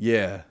way.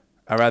 Yeah.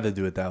 I'd rather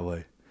do it that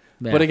way.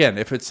 Yeah. But again,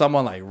 if it's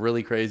someone like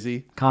really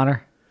crazy,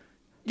 Connor.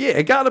 yeah,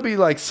 it got to be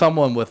like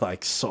someone with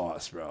like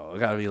sauce, bro. It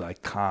got to be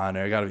like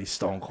Connor. It got to be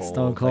Stone Cold.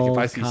 Stone Cold.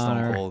 Like if I see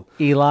Connor, Stone Cold,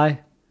 Eli.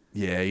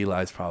 yeah,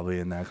 Eli's probably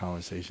in that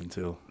conversation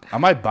too. I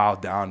might bow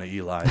down to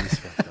Eli. He's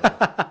fucked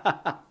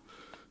up.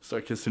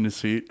 Start kissing his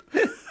feet.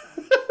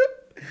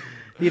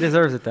 He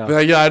deserves it though. Be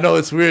like, yeah, I know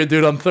it's weird,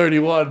 dude. I'm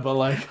 31, but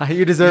like,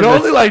 You deserve you're it.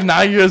 only like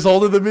 9 years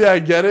older than me. I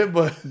get it,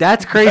 but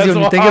That's crazy when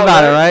you think wild,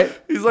 about it,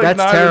 right? He's like That's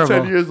 9 terrible. or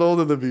 10 years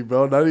older than me,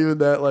 bro. Not even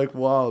that like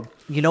wild.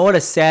 You know what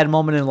a sad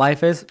moment in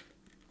life is?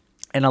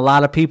 And a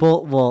lot of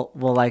people will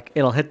like,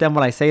 it'll hit them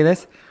when I say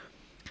this.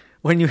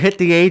 When you hit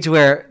the age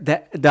where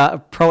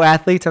the pro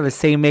athletes are the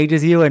same age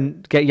as you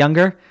and get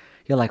younger,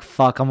 you're like,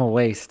 fuck, I'm a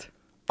waste.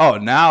 Oh,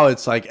 now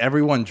it's like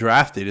everyone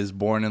drafted is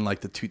born in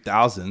like the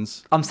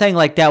 2000s. I'm saying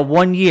like that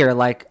 1 year,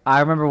 like I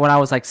remember when I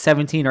was like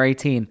 17 or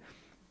 18.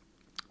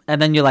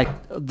 And then you're like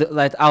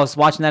I was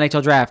watching the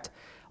NHL draft.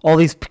 All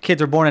these kids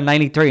are born in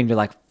 93 and you're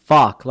like,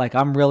 fuck, like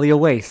I'm really a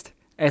waste.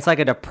 And it's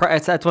like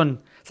that's when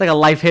it's like a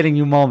life hitting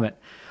you moment.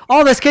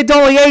 Oh, this kid's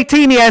only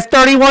 18. He has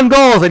 31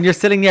 goals, and you're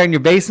sitting there in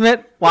your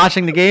basement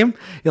watching the game.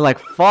 You're like,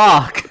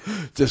 fuck.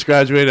 Just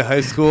graduated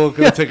high school.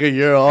 Gonna take a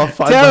year off.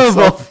 Find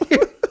Terrible. myself.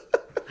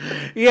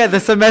 Yeah,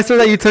 the semester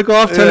that you took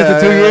off turned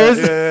into 2 years.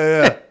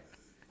 Yeah.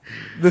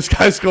 This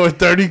guy scored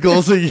 30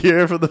 goals a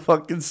year for the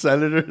fucking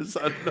Senators.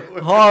 I don't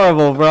know.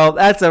 Horrible, bro.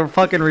 That's a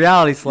fucking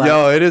reality slap.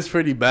 Yo, it is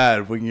pretty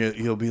bad when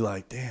you'll be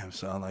like, damn,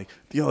 son. Like,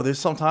 yo, there's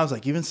sometimes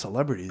like even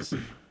celebrities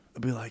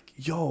will be like,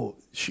 yo,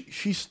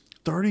 she's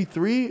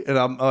 33, and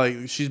I'm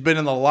like, she's been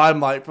in the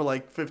limelight for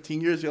like 15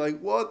 years. You're like,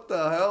 what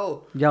the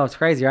hell? Yo, it's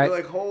crazy, right? You're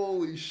like,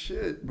 holy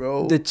shit,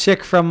 bro.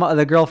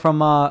 The girl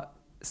from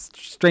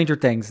Stranger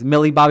Things,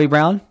 Millie Bobby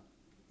Brown.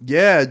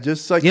 Yeah,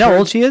 just like You know how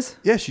old she is?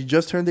 Yeah, she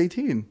just turned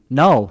 18.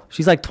 No,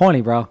 she's like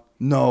 20, bro.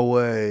 No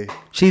way.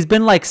 She's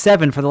been like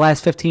 7 for the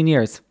last 15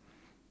 years.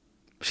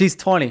 She's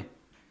 20.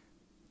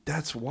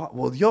 That's what.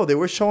 Well, yo, they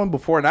were showing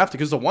before and after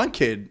because the one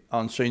kid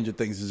on Stranger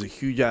Things is a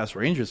huge ass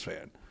Rangers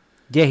fan.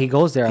 Yeah, he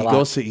goes there a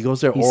lot. He goes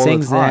there He all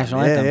sings the the time.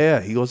 national anthem.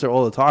 Yeah, he goes there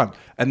all the time.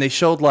 And they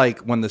showed like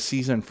when the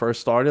season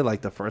first started,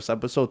 like the first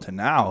episode to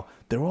now,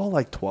 they're all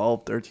like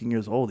 12, 13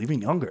 years old,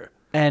 even younger.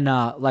 And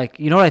like,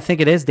 you know what I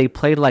think it is? They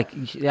played like,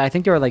 I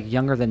think they were like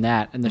younger than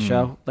that in the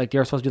show. Like they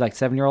were supposed to be like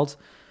 7-year-olds.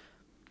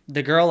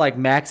 The girl like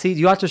Maxie, do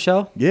you watch the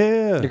show?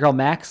 Yeah. The girl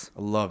Max?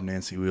 I love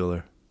Nancy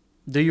Wheeler.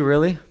 Do you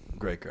really?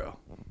 Great girl.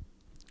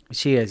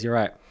 She is, you're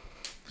right.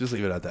 Just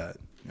leave it at that.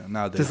 You know,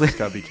 nowadays, Just just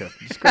gotta be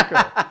careful. Just great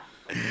girl.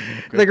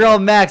 The girl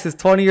Max is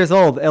 20 years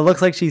old. It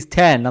looks like she's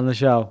 10 on the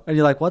show. And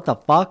you're like, what the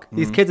fuck?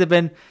 These kids have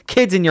been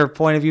kids in your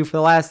point of view for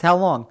the last how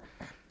long?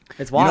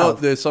 It's You know, wild.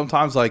 there's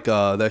sometimes like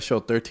that show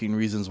 13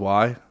 Reasons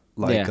Why.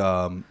 Like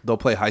they'll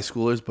play high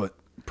schoolers, but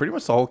pretty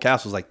much the whole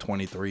cast was like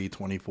 23,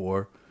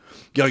 24.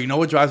 Yo, you know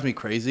what drives me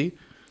crazy?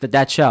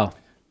 That show.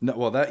 No,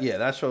 well,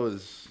 that show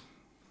is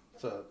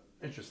it's a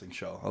interesting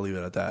show. I'll leave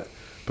it at that.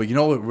 But you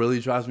know what really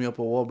drives me up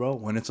a wall, bro?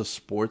 When it's a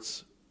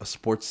sports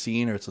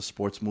scene or it's a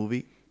sports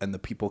movie and the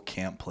people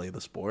can't play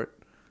the sport.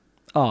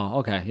 Oh,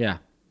 okay, yeah.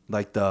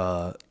 Like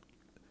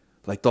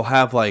they'll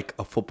have like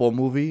a football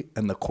movie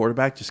and the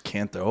quarterback just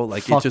can't throw.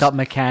 Like Fucked it just up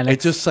mechanics.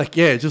 It just like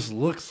it just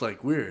looks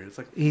like weird. It's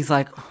like He's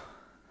like,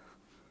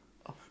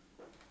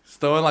 he's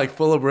throwing like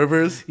Phillip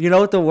Rivers. you know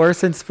what the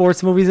worst in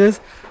sports movies is?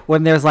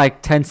 When there's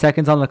like 10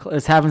 seconds on the clock.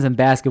 This happens in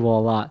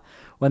basketball a lot.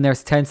 When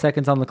there's 10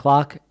 seconds on the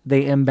clock,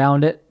 they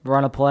inbound it,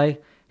 run a play,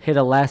 hit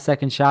a last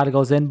second shot, it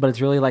goes in, but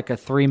it's really like a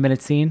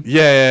 3-minute scene.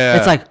 Yeah.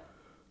 It's like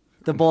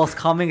the ball's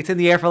coming, it's in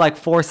the air for like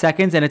 4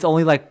 seconds, and it's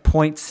only like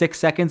 0.6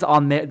 seconds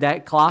on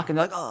that clock, and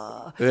they're like, oh.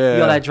 Yeah.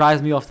 Yo, that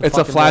drives me off the It's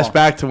a fucking wall.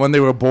 flashback to when they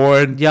were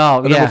born. Yo,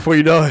 and then yeah. before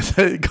you know it,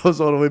 it goes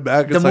all the way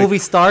back. The It's like, movie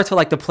starts with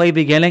like the play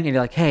beginning, and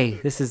you're like, "Hey,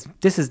 this is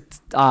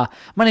my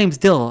name's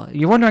Dill.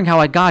 You're wondering how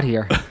I got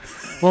here.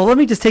 Well, let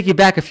me just take you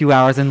back a few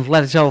hours and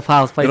let the show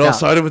files play it all out."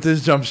 started with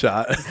his jump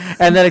shot.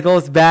 And then it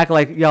goes back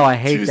like, "Yo, I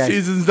hate 2 that.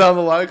 seasons down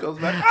the line, goes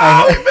back.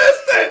 Oh, he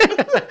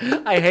missed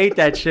it. I hate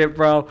that shit,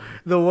 bro.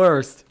 The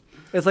worst.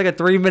 It's like a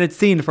 3-minute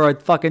scene for a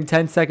fucking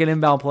 10-second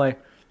inbound play.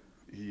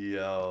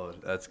 Yo,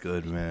 that's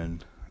good,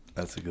 man.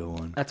 That's a good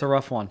one. That's a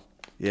rough one.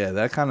 Yeah,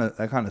 that kind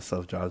of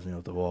stuff drives me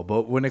up the wall.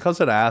 But when it comes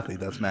to the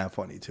athlete, that's mad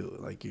funny too.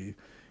 Like you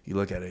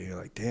look at it, and you're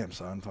like, damn,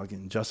 son,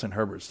 fucking Justin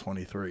Herbert's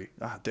 23.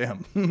 Ah,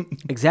 damn.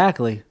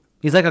 Exactly.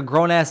 He's like a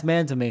grown ass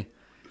man to me.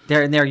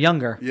 They're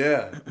younger.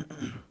 Yeah.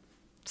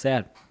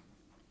 Sad.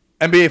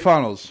 NBA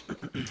Finals,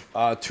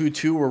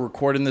 2-2. We're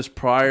recording this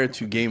prior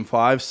to Game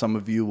 5. Some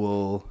of you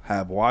will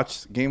have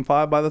watched Game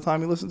 5 by the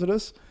time you listen to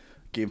this.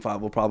 Game 5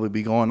 will probably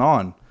be going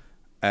on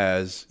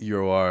as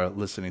you are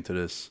listening to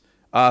this.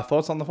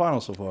 Thoughts on the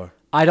finals so far?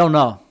 I don't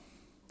know.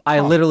 I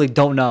literally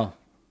don't know.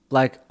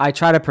 Like, I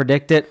try to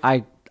predict it.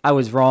 I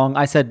was wrong.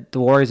 I said the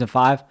Warriors in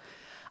 5.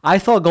 I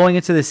thought going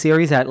into the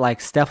series that,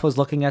 like, Steph was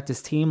looking at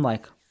this team,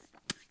 like,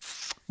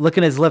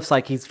 licking his lips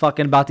like he's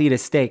fucking about to eat a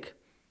steak.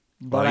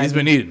 But he's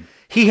been eating.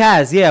 He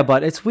has, yeah,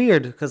 but it's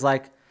weird because,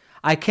 like,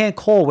 I can't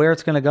call where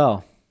it's going to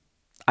go.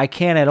 I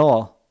can't at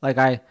all. Like,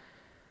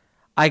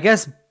 I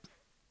guess,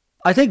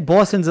 I think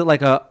Boston's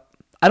like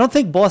I don't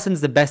think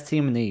Boston's the best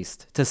team in the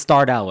East to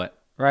start out with,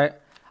 right?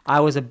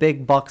 I was a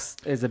big Bucks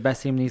is the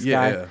best team in the East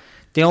guy. Yeah.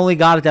 They only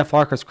got it that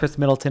far because Chris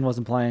Middleton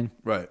wasn't playing.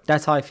 Right.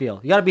 That's how I feel.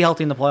 You got to be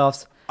healthy in the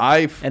playoffs,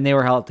 and they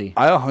were healthy.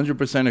 I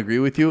 100% agree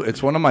with you.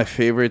 It's one of my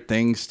favorite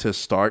things to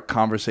start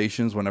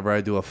conversations whenever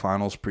I do a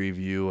finals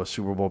preview, a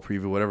Super Bowl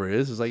preview, whatever it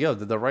is. It's like, yo,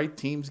 did the right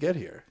teams get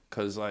here?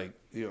 Because, like,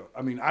 you know,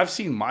 I mean, I've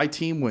seen my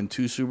team win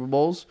 2 Super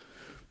Bowls.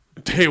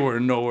 They were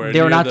nowhere.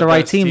 They were near not the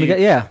right best team to get-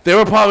 yeah. They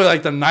were probably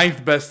like the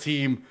 9th best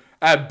team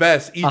at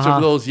best each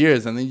of those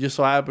years, and they just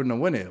so happened to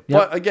win it.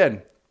 But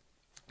again,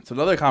 it's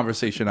another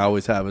conversation I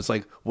always have. It's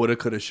like, woulda,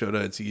 coulda,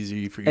 shoulda. It's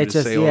easy for you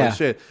to say all this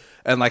shit.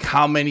 And, like,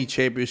 how many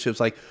championships,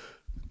 like,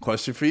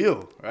 question for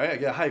you, right? I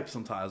get hyped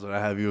sometimes when I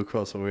have you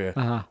across over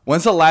here.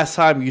 When's the last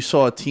time you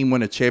saw a team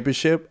win a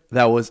championship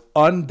that was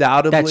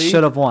undoubtedly... That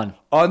should have won.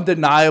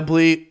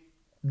 Undeniably,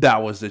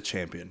 that was the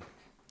champion.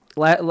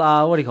 What do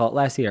you call it?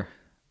 Last year.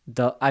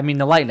 The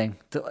Lightning.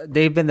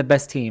 They've been the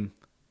best team.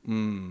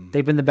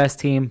 They've been the best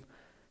team.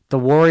 The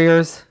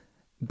Warriors,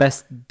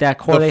 that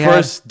core they The had,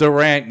 first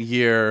Durant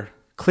year,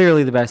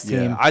 clearly the best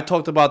team. yeah, I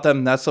talked about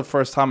them. That's the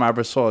first time I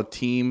ever saw a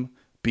team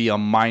be a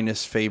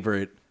minus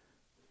favorite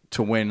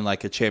to win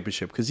like a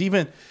championship. Because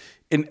even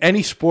in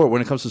any sport,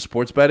 when it comes to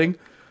sports betting,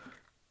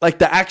 like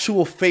the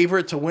actual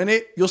favorite to win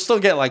it, you'll still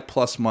get like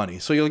plus money.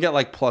 So you'll get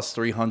like plus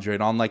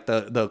 300 on like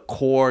the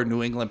core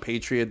New England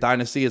Patriot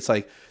dynasty. It's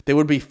like they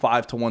would be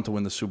 5-1 to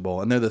win the Super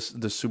Bowl, and they're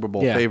the Super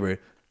Bowl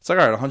favorite. It's like,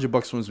 all right,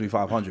 $100 wins me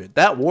 500.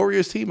 That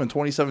Warriors team in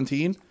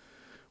 2017,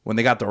 when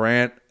they got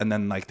Durant and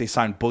then like they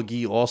signed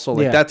Boogie also,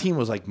 like that team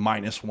was like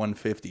minus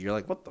 150. You're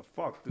like, what the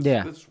fuck?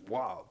 This is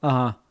wild.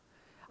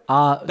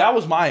 That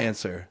was my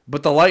answer.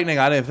 But the Lightning,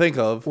 I didn't think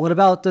of. What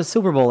about the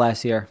Super Bowl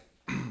last year?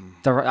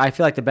 I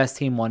feel like the best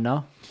team won,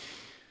 no?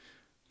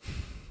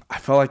 I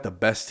felt like the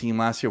best team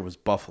last year was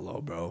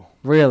Buffalo, bro.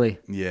 Really?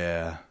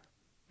 Yeah.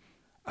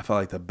 I felt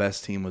like the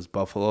best team was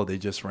Buffalo. They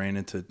just ran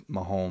into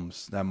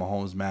Mahomes, that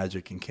Mahomes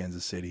magic in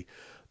Kansas City.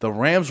 The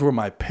Rams were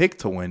my pick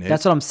to win it.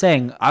 That's what I'm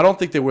saying. I don't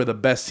think they were the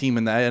best team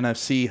in the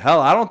NFC.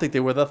 Hell, I don't think they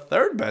were the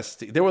third best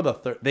team. They were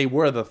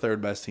the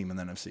third best team in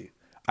the NFC.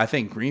 I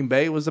think Green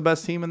Bay was the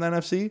best team in the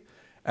NFC.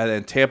 And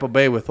then Tampa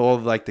Bay, with all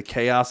like the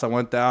chaos that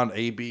went down,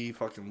 AB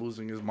fucking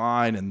losing his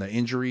mind and the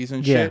injuries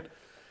and shit.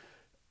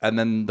 And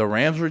then the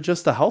Rams were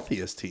just the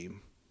healthiest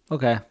team.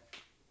 Okay,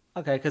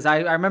 because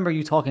I remember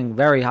you talking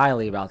very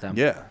highly about them.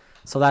 Yeah.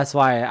 So that's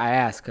why I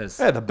asked. Cause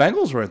The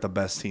Bengals weren't the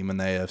best team in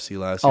the AFC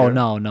last year.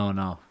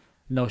 Oh,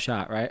 no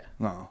shot, right?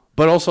 No.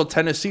 But also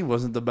Tennessee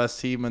wasn't the best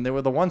team, and they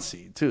were the 1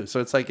 seed, too. So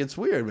it's like, it's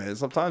weird, man.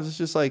 Sometimes it's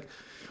just like,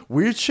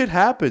 weird shit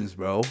happens,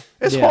 bro.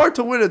 It's hard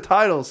to win a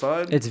title,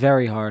 son. It's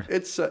very hard.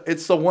 It's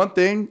the one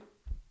thing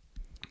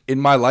in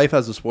my life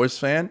as a sports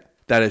fan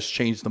that has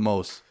changed the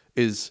most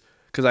is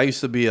because I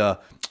used to be you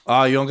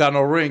don't got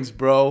no rings,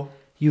 bro.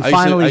 You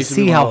finally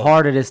see how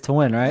hard it is to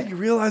win, right? You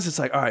realize it's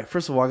like, all right,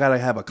 first of all, I got to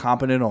have a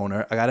competent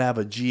owner. I got to have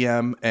a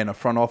GM and a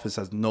front office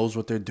that knows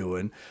what they're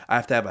doing. I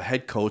have to have a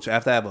head coach. I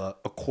have to have a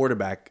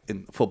quarterback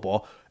in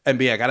football.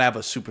 NBA, I got to have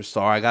a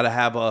superstar. I got to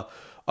have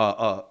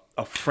a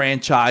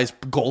franchise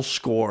goal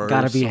scorer.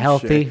 Got to be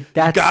healthy.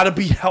 Got to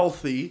be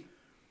healthy,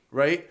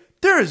 right?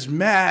 There's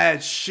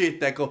mad shit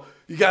that go.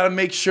 You got to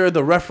make sure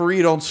the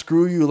referee don't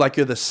screw you like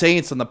you're the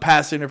Saints on the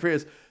pass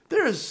interference.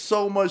 There is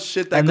so much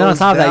shit that goes down. And on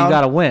top of that, you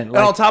got to win. And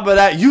on top of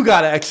that, you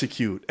got to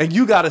execute. And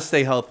you got to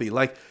stay healthy.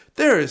 Like,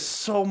 there is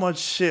so much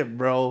shit,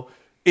 bro.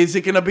 Is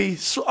it going to be,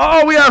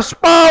 we have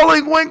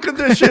spiraling wind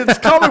conditions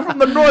coming from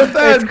the north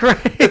end. It's great.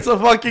 It's a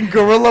fucking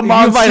gorilla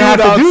monsoon You might have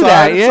to outside. do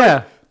that, It's yeah.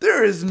 like,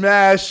 there is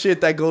mad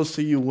shit that goes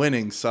to you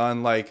winning,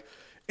 son. Like,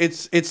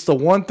 it's the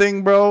one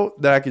thing, bro,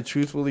 that I can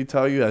truthfully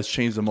tell you has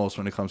changed the most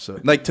when it comes to,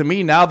 like, to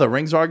me now, the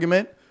rings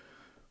argument,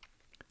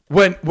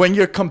 when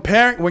you're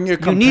comparing,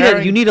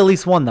 you need at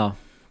least one though.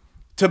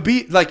 To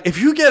be like, if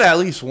you get at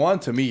least one,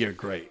 to me, you're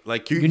great.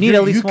 Like you need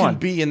at least one. You can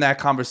be in that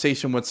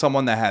conversation with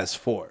someone that has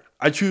 4.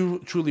 I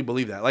truly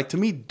believe that. Like to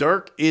me,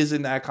 Dirk is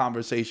in that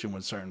conversation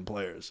with certain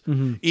players,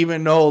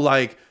 even though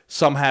like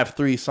some have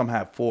 3, some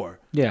have 4.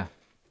 Yeah.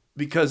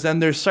 Because then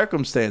there's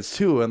circumstance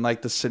too, and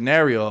like the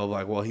scenario of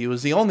like, well, he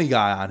was the only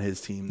guy on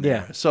his team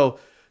there. Yeah. So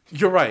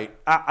you're right.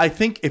 I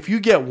think if you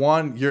get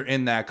one, you're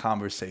in that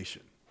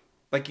conversation,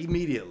 like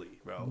immediately,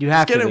 bro. You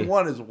have just to getting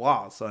one is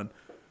wild, son.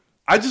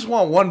 I just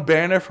want one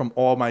banner from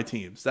all my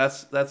teams.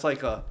 That's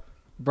like a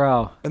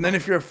bro. And then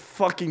if you're a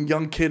fucking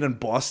young kid in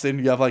Boston,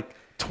 you have like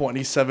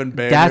 27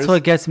 banners. That's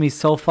what gets me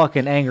so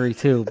fucking angry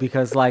too,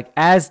 because like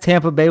as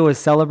Tampa Bay was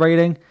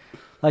celebrating,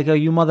 like, oh,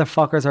 you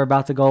motherfuckers are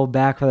about to go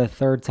back for the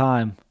 3rd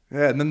time.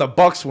 Yeah, and then the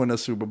Bucks win a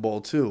Super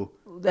Bowl too.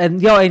 And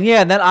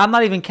then I'm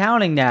not even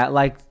counting that.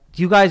 Like,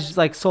 you guys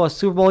like saw a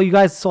Super Bowl. You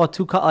guys saw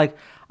 2. Like,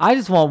 I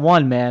just want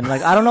one, man.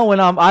 Like, I don't know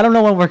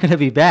when we're gonna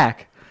be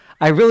back.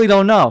 I really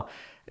don't know.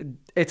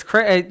 It's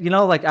crazy,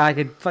 like I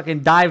could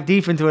fucking dive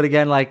deep into it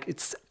again. Like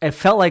it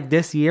felt like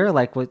this year,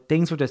 like what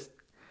things were just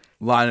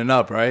Lining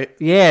up, right?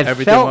 Yeah, it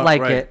Everything felt went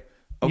like right. it.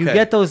 Okay. You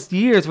get those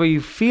years where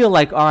you feel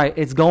like, all right,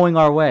 it's going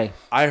our way.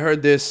 I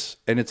heard this,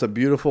 and it's a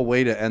beautiful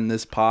way to end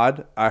this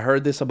pod. I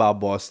heard this about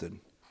Boston.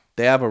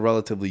 They have a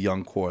relatively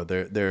young core.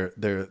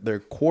 Their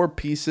core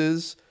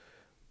pieces,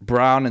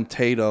 Brown and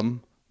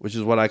Tatum, which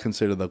is what I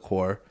consider the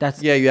core.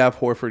 You have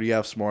Horford, you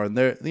have Smart. And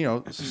they're,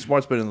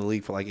 Smart's been in the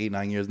league for like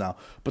 8-9 years now.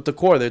 But the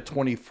core, they're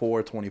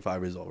 24,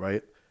 25 years old,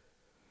 right?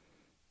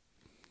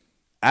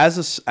 As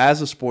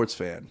a sports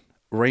fan,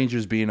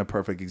 Rangers being a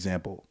perfect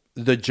example.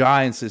 The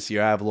Giants this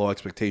year, I have low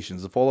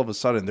expectations. If all of a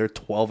sudden they're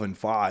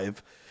 12-5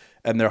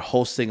 and they're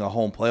hosting a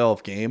home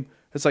playoff game,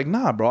 it's like,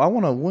 nah, bro, I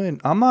want to win.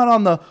 I'm not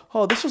on the,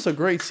 this was a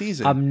great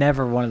season. I'm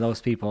never one of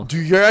those people.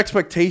 Do your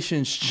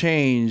expectations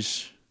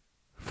change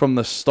from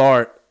the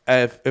start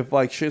if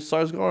like shit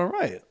starts going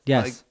right?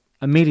 Yes, like,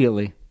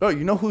 immediately. Bro,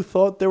 you know who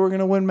thought they were going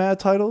to win mad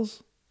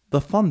titles?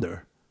 The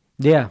Thunder.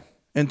 Yeah.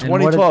 In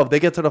 2012, they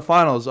get to the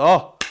finals.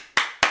 Oh,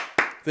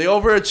 They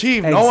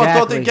overachieved. No one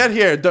thought they'd Exactly.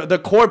 get here. The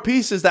core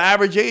pieces, the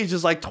average age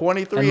is like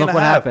 23 And look and a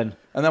what half. happened.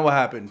 And then what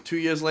happened? 2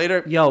 years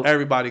later, Yo,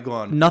 everybody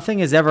gone. Nothing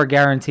is ever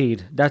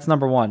guaranteed. That's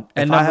number one. If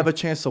And I number, have a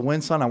chance to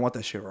win, son, I want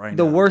that shit right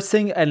the now. worst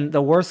thing and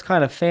the worst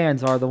kind of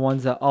fans are the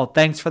ones that, oh,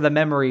 thanks for the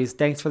memories.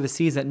 Thanks for the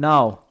season.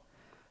 No.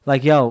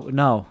 Like, yo,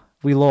 no.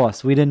 We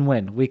lost. We didn't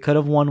win. We could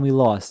have won. We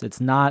lost. It's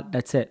not.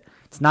 That's it.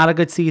 It's not a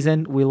good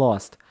season. We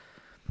lost.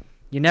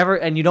 You never,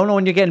 and you don't know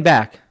when you're getting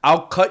back.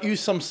 I'll cut you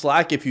some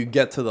slack if you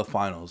get to the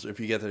finals, if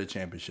you get to the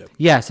championship.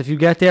 Yes, if you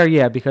get there,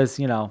 yeah, because,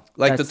 you know.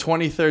 Like the that's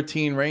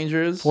 2013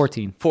 Rangers.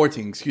 14.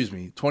 14, excuse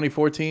me.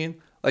 2014.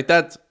 Like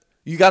that,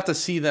 you got to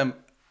see them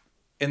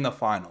in the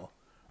final,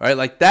 right?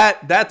 Like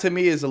that to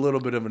me is a little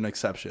bit of an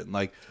exception.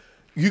 Like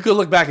you could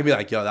look back and be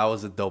like, yo, that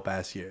was a dope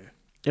ass year.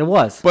 It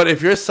was. But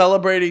if you're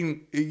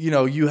celebrating, you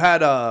know, you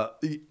had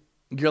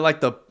you're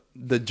like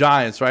the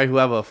Giants, right? Who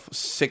have a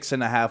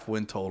 6.5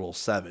 win total,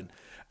 7.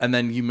 And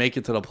then you make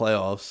it to the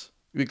playoffs.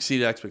 You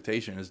exceed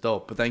expectation. It's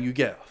dope. But then you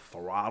get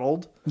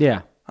throttled.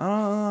 Yeah. I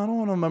don't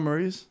want no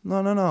memories.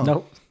 No.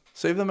 Nope.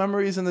 Save the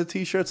memories and the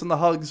T-shirts and the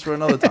hugs for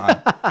another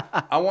time.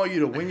 I want you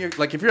to win your...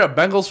 Like, if you're a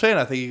Bengals fan,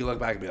 I think you can look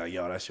back and be like,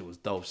 yo, that shit was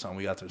dope, son.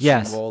 We got to the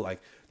Yes. Super Bowl. Like,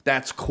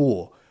 that's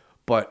cool.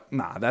 But,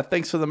 nah, that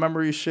thanks to the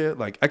memory shit.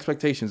 Like,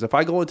 expectations. If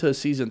I go into a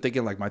season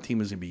thinking, like, my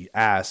team is going to be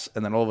ass,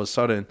 and then all of a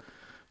sudden,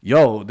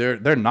 yo, they're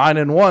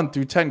 9-1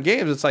 through 10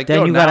 games, it's like, Then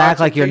yo, you now got to act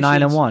like you're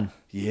expectations- 9-1.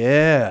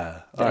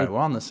 Yeah. All right, we're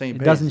on the same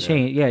page. It doesn't there.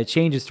 change. Yeah, it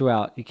changes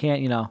throughout. You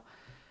can't, you know,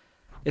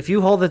 if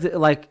you hold it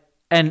like,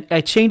 and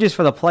it changes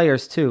for the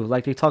players too.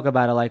 Like they talk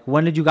about it, like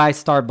when did you guys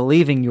start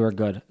believing you were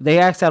good? They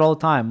ask that all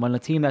the time. When a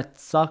team that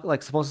suck,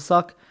 like supposed to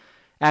suck,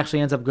 actually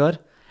ends up good,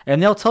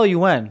 and they'll tell you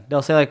when.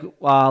 They'll say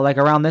like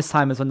around this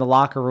time is when the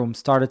locker room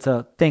started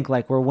to think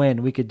like we're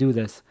we could do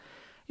this.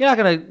 You're not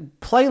gonna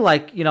play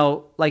like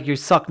like you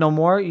suck no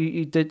more.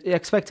 The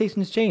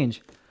expectations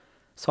change.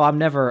 So I'm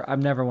never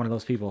one of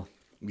those people.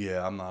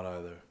 Yeah, I'm not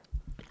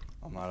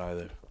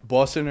either.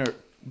 Boston or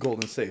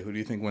Golden State? Who do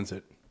you think wins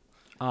it?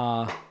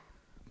 I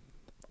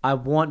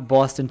want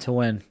Boston to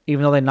win,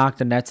 even though they knocked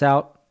the Nets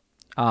out.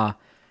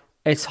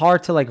 It's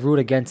hard to like root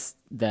against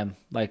them.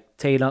 Like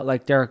Tatum,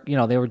 like they're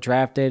they were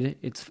drafted.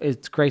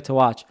 It's great to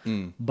watch,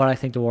 but I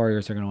think the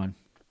Warriors are gonna win.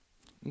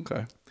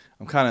 Okay,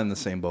 I'm kind of in the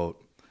same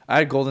boat. I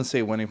had Golden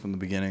State winning from the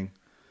beginning,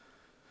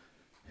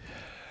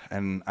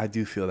 and I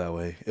do feel that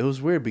way. It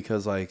was weird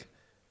because like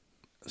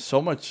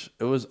so much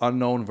it was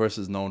unknown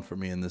versus known for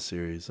me in this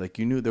series. Like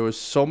you knew there was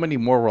so many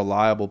more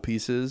reliable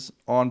pieces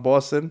on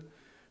Boston,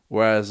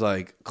 whereas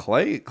like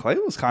Clay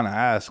was kind of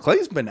ass.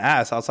 Clay's been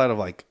ass outside of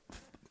like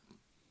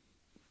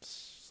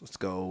let's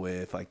go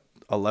with like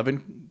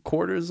 11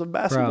 quarters of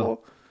basketball.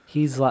 Bro,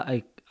 he's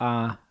like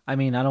I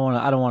mean I don't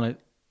want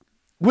to.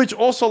 Which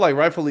also like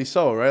rightfully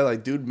so, right?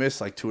 Like dude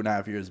missed like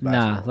 2.5 years of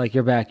basketball. Nah, like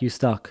you're back. You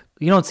stuck.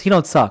 He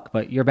don't suck,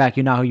 but you're back.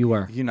 You know who you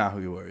were. You know who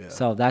you were, yeah.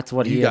 So that's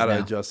what you he is gotta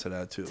now. adjust to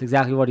that too. It's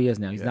exactly what he is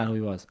now. He's not who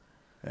he was.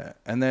 Yeah,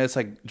 and then it's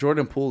like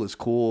Jordan Poole is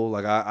cool.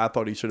 Like I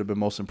thought he should have been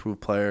most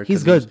improved player.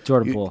 He's good,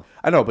 Jordan Poole.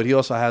 I know, but he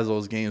also has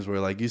those games where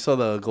like you saw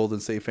the Golden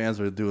State fans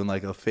were doing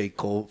like a fake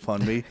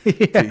GoFundMe.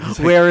 Yeah. He's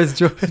like, Where is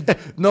Jordan?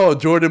 no,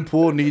 Jordan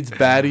Poole needs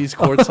baddies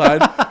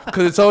courtside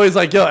because it's always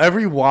like yo,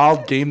 every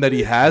wild game that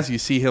he has, you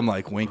see him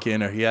like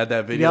winking, or he had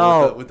that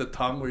video with the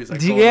tongue where he's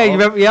like, Yeah, going you off.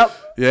 remember? Yep.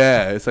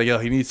 Yeah, it's like yo,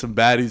 he needs some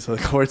baddies on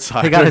the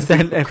courtside. They gotta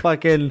send a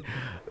fucking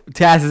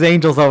Taz's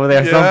Angels over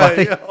there.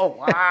 Somebody. Yo,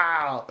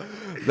 wow,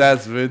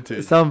 that's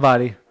vintage.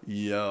 Somebody.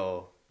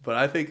 Yo, but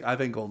I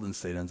think Golden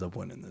State ends up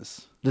winning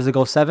this. Does it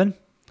go 7?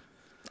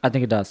 I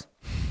think it does.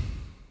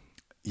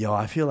 Yo,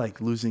 I feel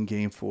like losing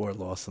Game 4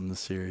 lost them the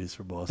series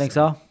for Boston. Think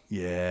so?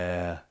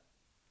 Yeah,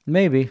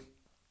 Maybe.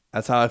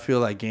 that's how I feel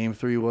like Game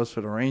 3 was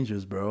for the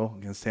Rangers, bro,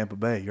 against Tampa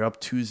Bay. You're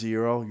up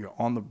 2-0. You're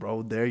on the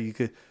road there. You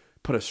could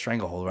put a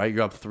stranglehold, right?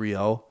 You're up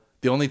 3-0.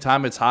 The only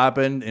time it's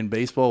happened in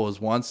baseball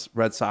was once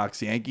Red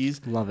Sox,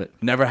 Yankees. Love it.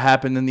 Never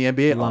happened in the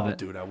NBA. Love oh, it.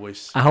 dude, I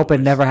wish. I hope it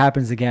never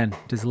happens again.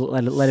 Just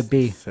let it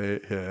be.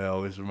 Yeah, I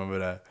always remember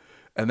that.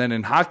 And then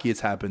in hockey,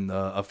 it's happened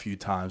a few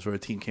times where a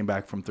team came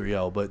back from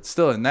 3-0. But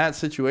still, in that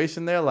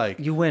situation there, like...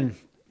 You win.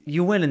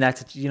 You win in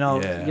that.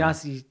 Yeah.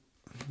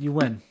 You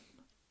win.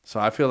 So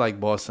I feel like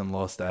Boston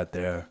lost that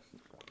there.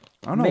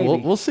 I don't know.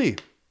 Maybe. We'll see.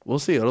 We'll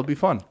see. It'll be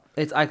fun.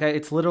 It's like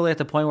it's literally at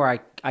the point where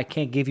I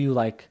can't give you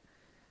like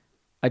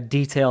a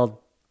detailed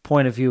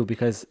point of view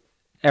because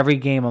every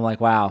game I'm like,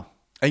 wow.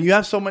 And you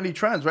have so many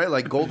trends, right?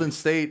 Like Golden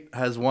State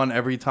has won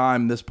every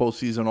time this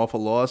postseason off a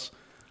loss,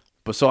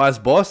 but so has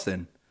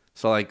Boston.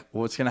 So like,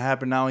 what's going to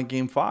happen now in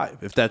Game 5?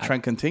 If that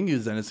trend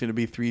continues, then it's going to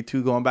be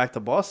 3-2 going back to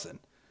Boston.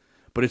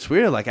 But it's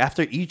weird. Like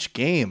after each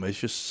game, it's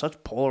just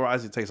such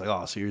polarizing takes. Like,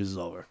 oh, series is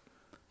over.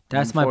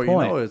 That's And my before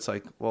point. You know, it's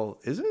like, well,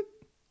 is it?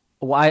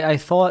 Well, I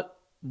thought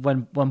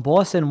when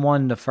Boston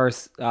won the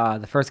first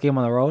game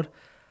on the road,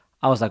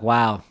 I was like,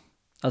 wow.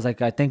 I was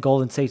like, I think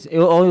Golden State's... It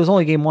was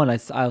only game 1.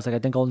 I was like, I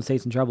think Golden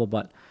State's in trouble,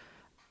 but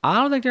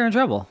I don't think they're in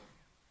trouble.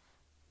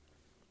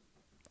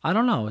 I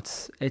don't know.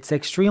 It's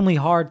extremely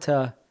hard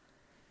to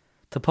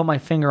put my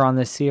finger on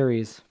this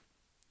series.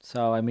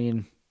 So, I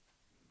mean,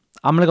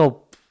 I'm going to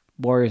go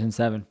Warriors in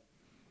 7.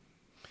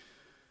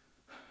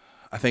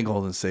 I think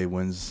Golden State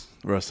wins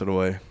the rest of the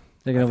way.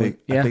 They're gonna win.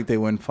 I think they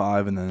win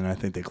 5, and then I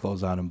think they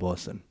close out in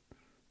Boston.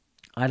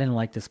 I didn't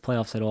like this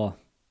playoffs at all.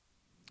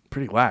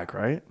 Pretty whack,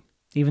 right?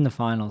 Even the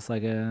finals,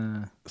 like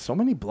so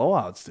many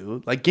blowouts,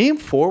 dude. Like Game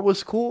 4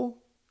 was cool.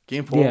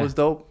 Game 4 was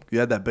dope. You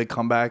had that big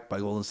comeback by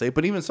Golden State,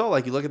 but even so,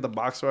 like you look at the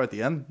box score at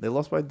the end, they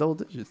lost by double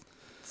digits.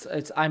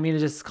 It's. I mean, it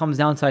just comes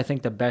down to I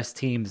think the best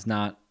teams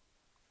not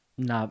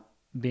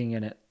being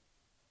in it.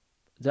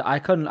 I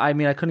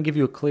couldn't give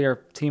you a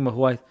clear team of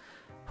who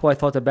I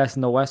thought the best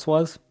in the West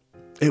was.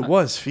 It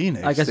was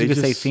Phoenix. I guess you could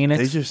say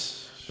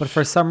Phoenix. But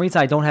for some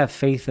reason, I don't have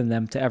faith in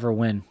them to ever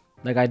win.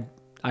 Like I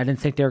didn't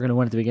think they were going to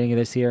win at the beginning of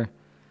this year.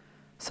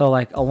 So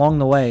like along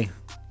the way,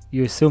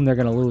 you assume they're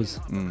going to lose.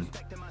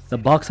 The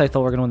Bucks, I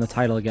thought were going to win the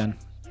title again.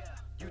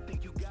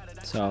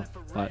 So,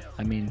 but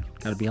I mean,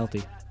 gotta be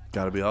healthy.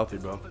 Gotta be healthy,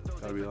 bro.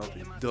 Gotta be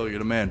healthy. Dill, you're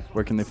the man.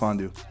 Where can they find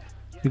you?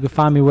 You can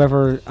find me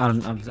wherever. I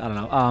don't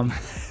know.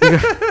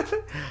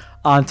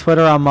 On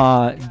Twitter, I'm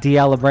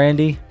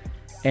DLabrandy,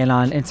 and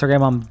on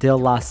Instagram, I'm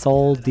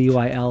DilLaSoul,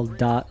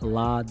 DYL.la.soul.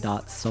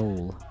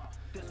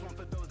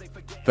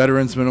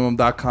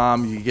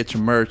 VeteransMinimum.com. You can get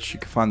your merch. You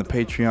can find the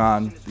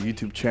Patreon, the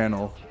YouTube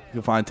channel. You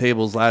can find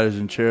tables, ladders,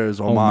 and chairs.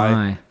 Oh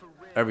my.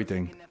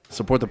 Everything.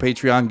 Support the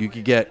Patreon. You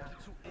can get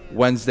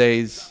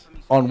Wednesdays.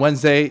 On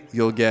Wednesday,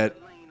 you'll get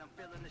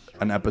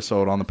an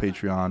episode on the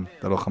Patreon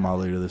that'll come out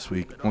later this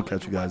week. We'll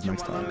catch you guys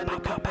next time.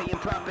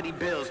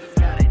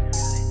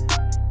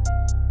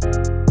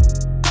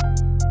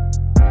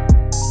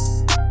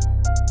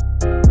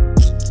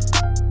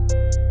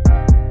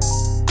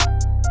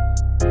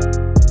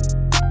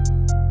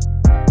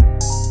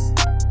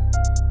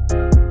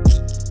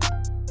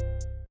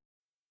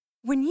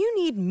 When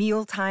you need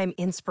mealtime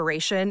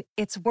inspiration,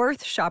 it's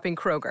worth shopping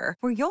Kroger,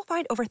 where you'll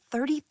find over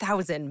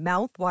 30,000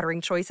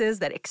 mouth-watering choices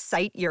that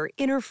excite your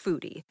inner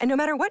foodie. And no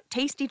matter what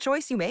tasty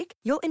choice you make,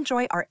 you'll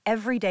enjoy our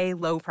everyday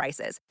low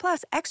prices,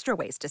 plus extra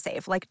ways to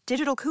save, like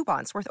digital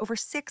coupons worth over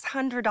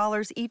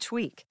 $600 each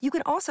week. You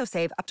can also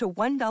save up to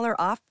 $1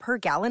 off per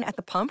gallon at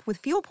the pump with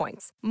fuel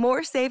points.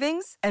 More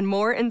savings and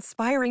more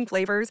inspiring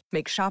flavors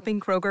make shopping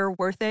Kroger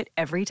worth it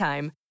every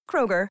time.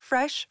 Kroger,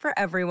 fresh for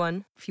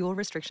everyone. Fuel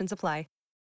restrictions apply.